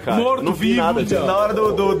 Como que é, cara? Morto, não vi vivo, nada disso. Na hora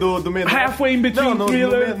do menu... Halfway in between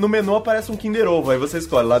thriller. No menu aparece um Kinder Ovo, aí você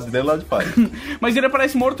escolhe lado de dentro e lado de fora. Mas ele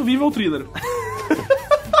aparece morto, vivo ou thriller.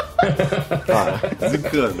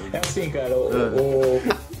 Desencano. É assim, cara,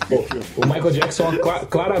 o Michael Jackson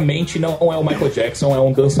claramente não é o Michael Jackson, é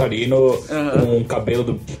um dançarino com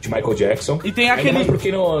cabelo de Michael Jackson. E tem aquele... Mas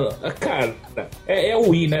porque cara, é o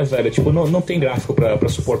Wii, né, velho? Tipo, não tem gráfico pra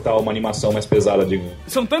suportar uma animação mais pesada, digo.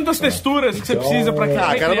 São tantas texturas que você precisa pra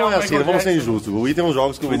criar. Cara, não é assim, vamos ser injustos. O Wii tem uns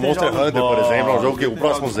jogos que o Monster Hunter, por exemplo, é um jogo que o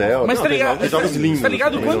próximo Zelda. Mas tá ligado? Tem jogos lindos. Tá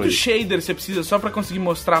ligado quanto shader você precisa só pra conseguir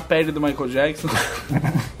mostrar a pele do Michael Jackson?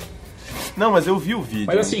 Não, mas eu vi o vídeo.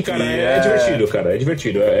 Mas assim, cara, é divertido, cara. É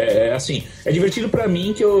divertido. Assim, é divertido pra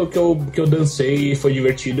mim que eu dancei e foi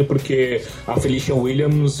divertido porque a Felicia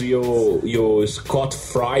Williams e o Scott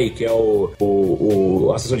Fry, que é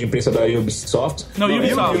o assessor de imprensa da Ubisoft.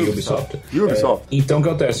 Ubisoft. Então o que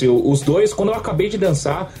acontece? Os dois, quando eu acabei de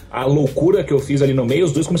dançar, a loucura que eu fiz ali no meio,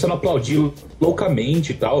 os dois começaram a aplaudir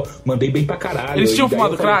loucamente e tal. Mandei bem pra caralho. Eles tinham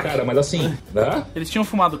fumado crack? Cara, mas assim. Eles tinham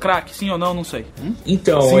fumado crack? Sim ou não? Não sei.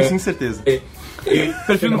 Então. Sim, certeza.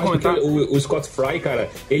 Prefiro não comentar. O Scott Fry, cara,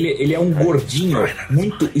 ele é um gordinho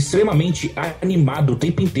extremamente animado o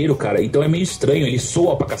tempo inteiro, cara. Então é meio estranho, ele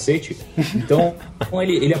soa pra cacete. Então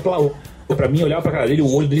ele aplaudiu pra mim, olhava pra cara dele,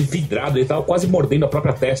 o olho dele vidrado, ele tava quase mordendo a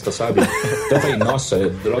própria testa, sabe? Então eu falei, nossa,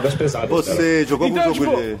 drogas pesadas. Você jogou então, algum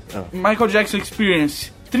jogo de... Michael Jackson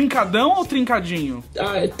Experience, trincadão ou trincadinho?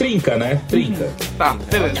 É trinca, né? Trinca. Tá,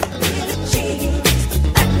 beleza.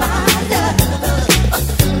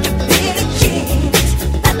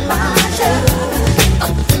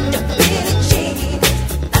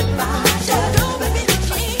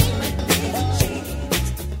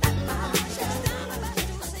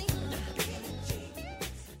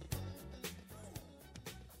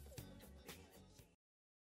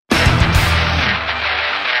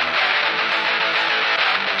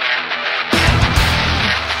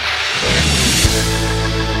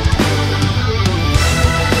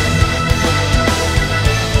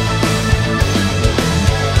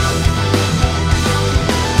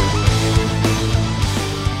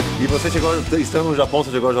 Estando no Japão,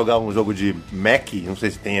 você chegou a jogar um jogo de Mac, não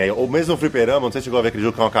sei se tem aí, ou mesmo no fliperama, não sei se chegou a ver aquele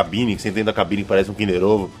jogo que é uma cabine, que você entra dentro da cabine que parece um Kinder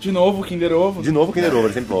Ovo. De novo, Kinder Ovo,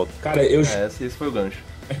 ele sempre volta. Cara, esse foi o gancho.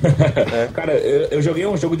 Cara, eu joguei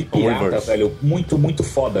um jogo de pirata, velho, muito, muito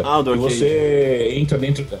foda. E você entra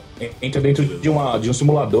dentro de um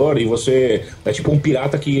simulador e você é tipo um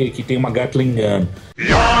pirata que tem uma Gatling Gun.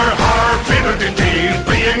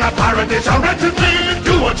 Being a pirate is a wretched thing.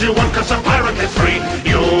 Do what you want, 'cause a pirate is free.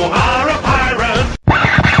 You are a pirate.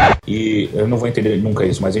 E eu não vou entender nunca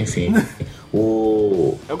isso, mas enfim. É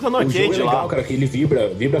o que tá no arcade jogo é legal, cara, que ele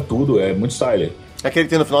vibra tudo, é muito style. É aquele que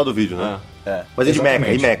tem no final do vídeo, né? Mas é de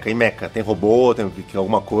mecha. Tem robô, tem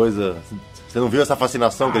alguma coisa. Você não viu essa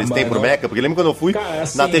fascinação que eles têm por mecha? Porque lembra quando eu fui, cara,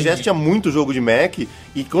 assim, na TGS tinha muito jogo de mech,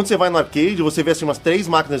 e quando você vai no arcade, você vê assim umas 3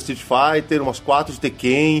 máquinas de Street Fighter, umas 4 de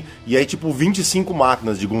Tekken, e aí tipo 25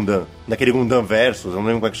 máquinas de Gundam. Naquele Gundam Versus, eu não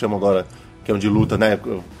lembro como é que chama agora, que é um de luta, né?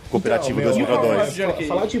 Cooperativo 2x2.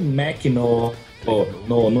 Falar de mech no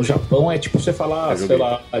Japão é tipo você falar, sei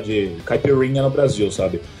lá, de caipirinha no Brasil,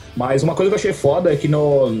 sabe? Mas uma coisa que eu achei foda é que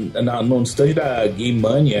no stand da Game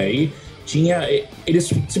Mania aí, eles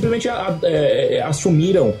simplesmente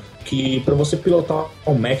assumiram que pra você pilotar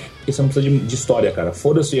um mech, você não precisa de história, cara.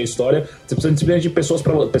 Foda-se a história, você precisa simplesmente de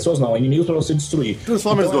pessoas não, inimigos pra você destruir.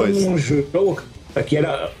 Transformers então, 2. Um jogo que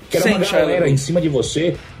era uma galera em cima de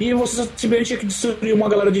você e você simplesmente tinha que destruir uma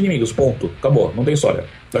galera de inimigos, ponto. Acabou, não tem história.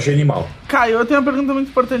 Eu achei animal. Caio, eu tenho uma pergunta muito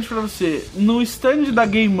importante pra você. No stand da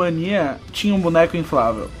Game Mania, tinha um boneco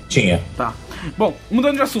inflável? Tinha. Tá. Bom,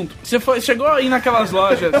 mudando de assunto. Você chegou aí naquelas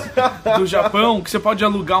lojas do Japão que você pode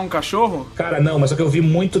alugar um cachorro? Cara, não, mas só que eu vi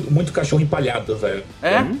muito cachorro empalhado, velho.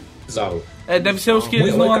 É? Bizarro. Deve ser os que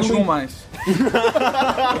eles não alugam mais.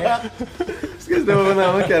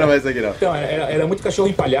 Não quero mais isso aqui, não. Então, era muito cachorro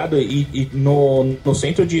empalhado e no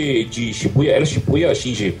centro de Shibuya, era Shibuya,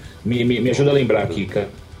 Shinji, me ajuda a lembrar aqui,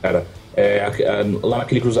 cara. Lá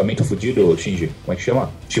naquele cruzamento fudido, Shinji, como é que chama?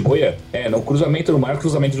 Shibuya? No maior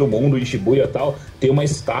cruzamento do mundo, em Shibuya e tal, tem uma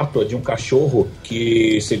estátua de um cachorro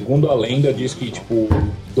que, segundo a lenda, diz que, tipo,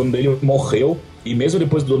 o dono dele morreu E mesmo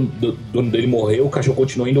depois do dono dele morrer, o cachorro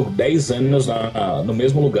continuou indo 10 anos no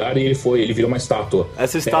mesmo lugar e ele virou uma estátua.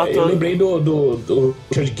 Essa estátua... Eu lembrei do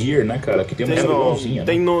Richard Gere, né, cara? Que tem uma igualzinha.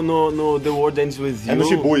 Tem né? no The World Ends With You. É no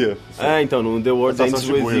Shibuya. Então, no The World Ends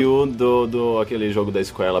With You, do aquele jogo da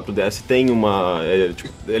Square lá pro DS, tem uma...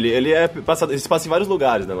 Ele se passa em vários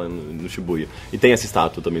lugares, né, lá no Shibuya. E tem essa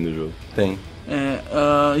estátua também no jogo. Tem.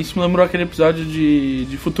 Isso me lembrou aquele episódio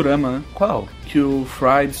de Futurama, né? Qual? Que o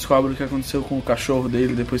Fry descobre o que aconteceu com o cachorro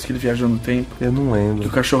dele depois que ele viajou no tempo. Eu não lembro. Que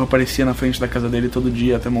o cachorro aparecia na frente da casa dele todo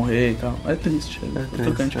dia até morrer e tal. É triste, é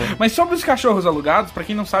tocante. Mas sobre os cachorros alugados, pra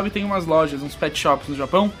quem não sabe, tem umas lojas, uns pet shops no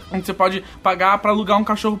Japão, onde você pode pagar pra alugar um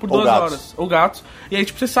cachorro por 2 horas. Ou gatos. E aí,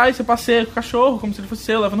 tipo, você sai, você passeia com o cachorro, como se ele fosse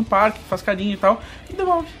seu, leva no parque, faz carinho e tal, e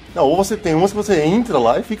devolve. Não, ou você tem umas que você entra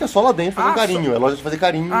lá e fica só lá dentro fazendo carinho. É loja de fazer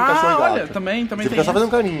carinho em cachorro e gato. Olha, também você tem fica só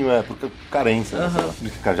fazendo carinho, porque carência.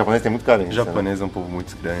 Né, cara, japonês tem muito carência. O japonês é um povo muito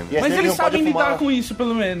estranho. Mas eles sabem lidar com isso,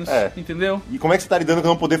 pelo menos. Entendeu? E como é que você tá lidando com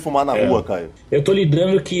não poder fumar na rua, Caio? Eu tô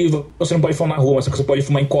lidando que você não pode fumar na rua, mas que você pode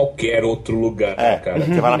fumar em qualquer outro lugar, cara.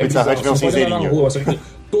 Você vai na Pizza Hut e vê um cinzeirinho. Na rua, só que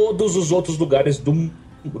todos os outros lugares do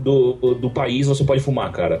país você pode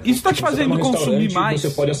fumar, cara. Isso tá te fazendo consumir mais?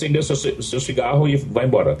 Você pode acender seu cigarro e vai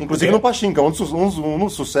embora. Inclusive no Pachinko, um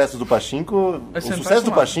dos sucessos do Pachinko, o sucesso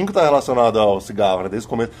do Pachinko tá relacionado ao cigarro, né? Desde o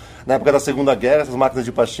começo. Na época da Segunda Guerra, essas máquinas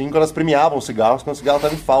de Pachinko, elas premiavam os cigarros quando o cigarro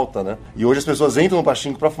tava em falta, né? E hoje as pessoas entram no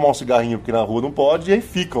Pachinko pra fumar um cigarrinho, porque na rua não pode, e aí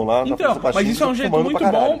ficam lá na frente do Pachinko. Mas isso é um jeito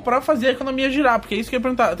muito bom pra fazer a economia girar, porque é isso que eu ia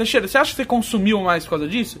perguntar. Teixeira, você acha que você consumiu mais por causa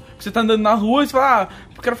disso? Porque você tá andando na rua e você fala,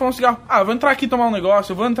 eu quero fumar um cigarro. Vou entrar aqui tomar um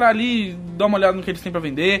negócio, eu vou entrar ali, dar uma olhada no que eles têm pra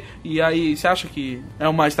vender, e aí você acha que é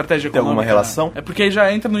uma estratégia econômica? Tem alguma relação? Né? É porque aí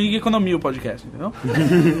já entra no IG Economia o podcast, entendeu?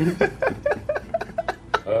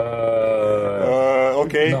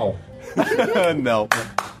 Ok. Não. Não.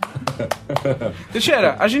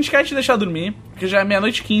 Teixeira, a gente quer te deixar dormir, porque já é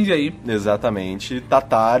 00:15 aí. Exatamente. Tá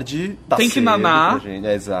tarde, tá tem que cedo nanar. pra gente.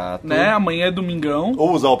 Exato. Né? Amanhã é domingão.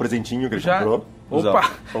 Ou usar o presentinho que ele comprou. Opa,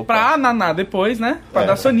 pra nanar depois, né? Pra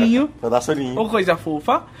dar soninho. Pra dar soninho. Ou coisa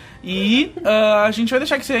fofa. E a gente vai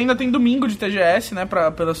deixar que você ainda tem domingo de TGS, né?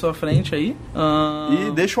 Pela sua frente aí.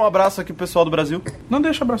 E deixa um abraço aqui pro pessoal do Brasil. Não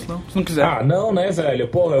deixa abraço, não. Se não quiser. Não, né, velho?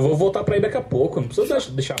 Porra, eu vou voltar pra aí daqui a pouco. Não precisa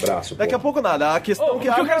deixar abraço. Daqui a pouco nada. A questão que...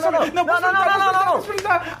 eu quero saber... Não.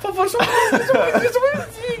 Por favor, só uma coisinha.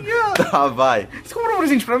 Tá, vai. Você comprou um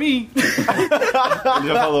presente pra mim? Ele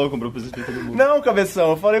já falou, comprou presente pra todo mundo. Não,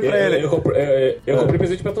 cabeção, eu falei pra ele. Eu comprei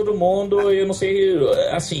presente pra todo mundo e eu não sei...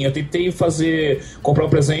 Assim, eu tentei comprar um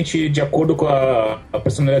presente de acordo com a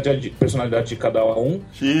personalidade de cada um.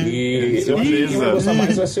 E eu acho que quem vai gostar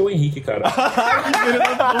mais vai ser o Henrique, cara.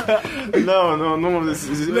 Não.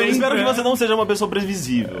 Eu espero que você não seja uma pessoa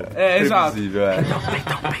previsível. Exato. Previsível,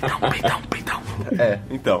 peitão.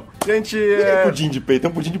 Então. Gente, Pudim de peito,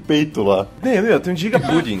 tem um pudim de peito lá. Tem um Giga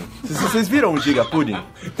Pudding. Vocês viram o Giga Pudding?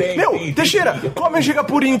 Tem, Teixeira, come um Giga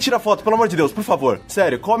Pudding e tira foto, pelo amor de Deus, por favor.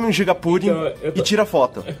 Sério, come um Giga Pudding e tira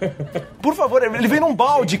foto. Por favor, ele vem num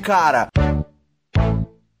balde, cara.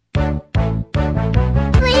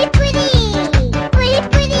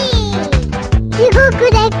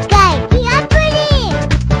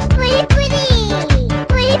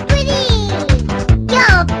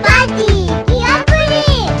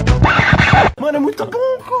 Mano, é muito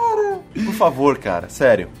bom, cara. Por favor, cara,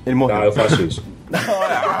 sério. Ele morreu. Eu faço isso.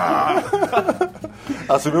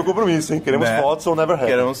 Assumiu o compromisso, hein? Queremos fotos ou never have.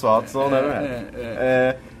 Queremos fotos ou never have.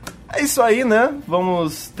 É isso aí, né?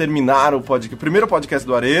 Vamos terminar o primeiro podcast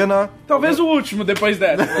do Arena. Talvez o último, depois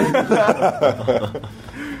dessa.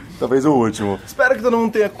 Talvez o último. Espero que todo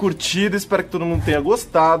mundo tenha curtido, espero que todo mundo tenha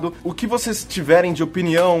gostado. O que vocês tiverem de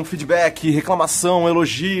opinião, feedback, reclamação,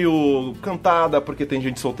 elogio, cantada, porque tem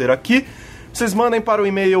gente solteira aqui, vocês mandem para o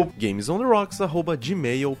e-mail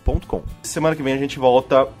gamesonTheRocks@gmail.com. Semana que vem a gente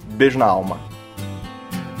volta. Beijo na alma.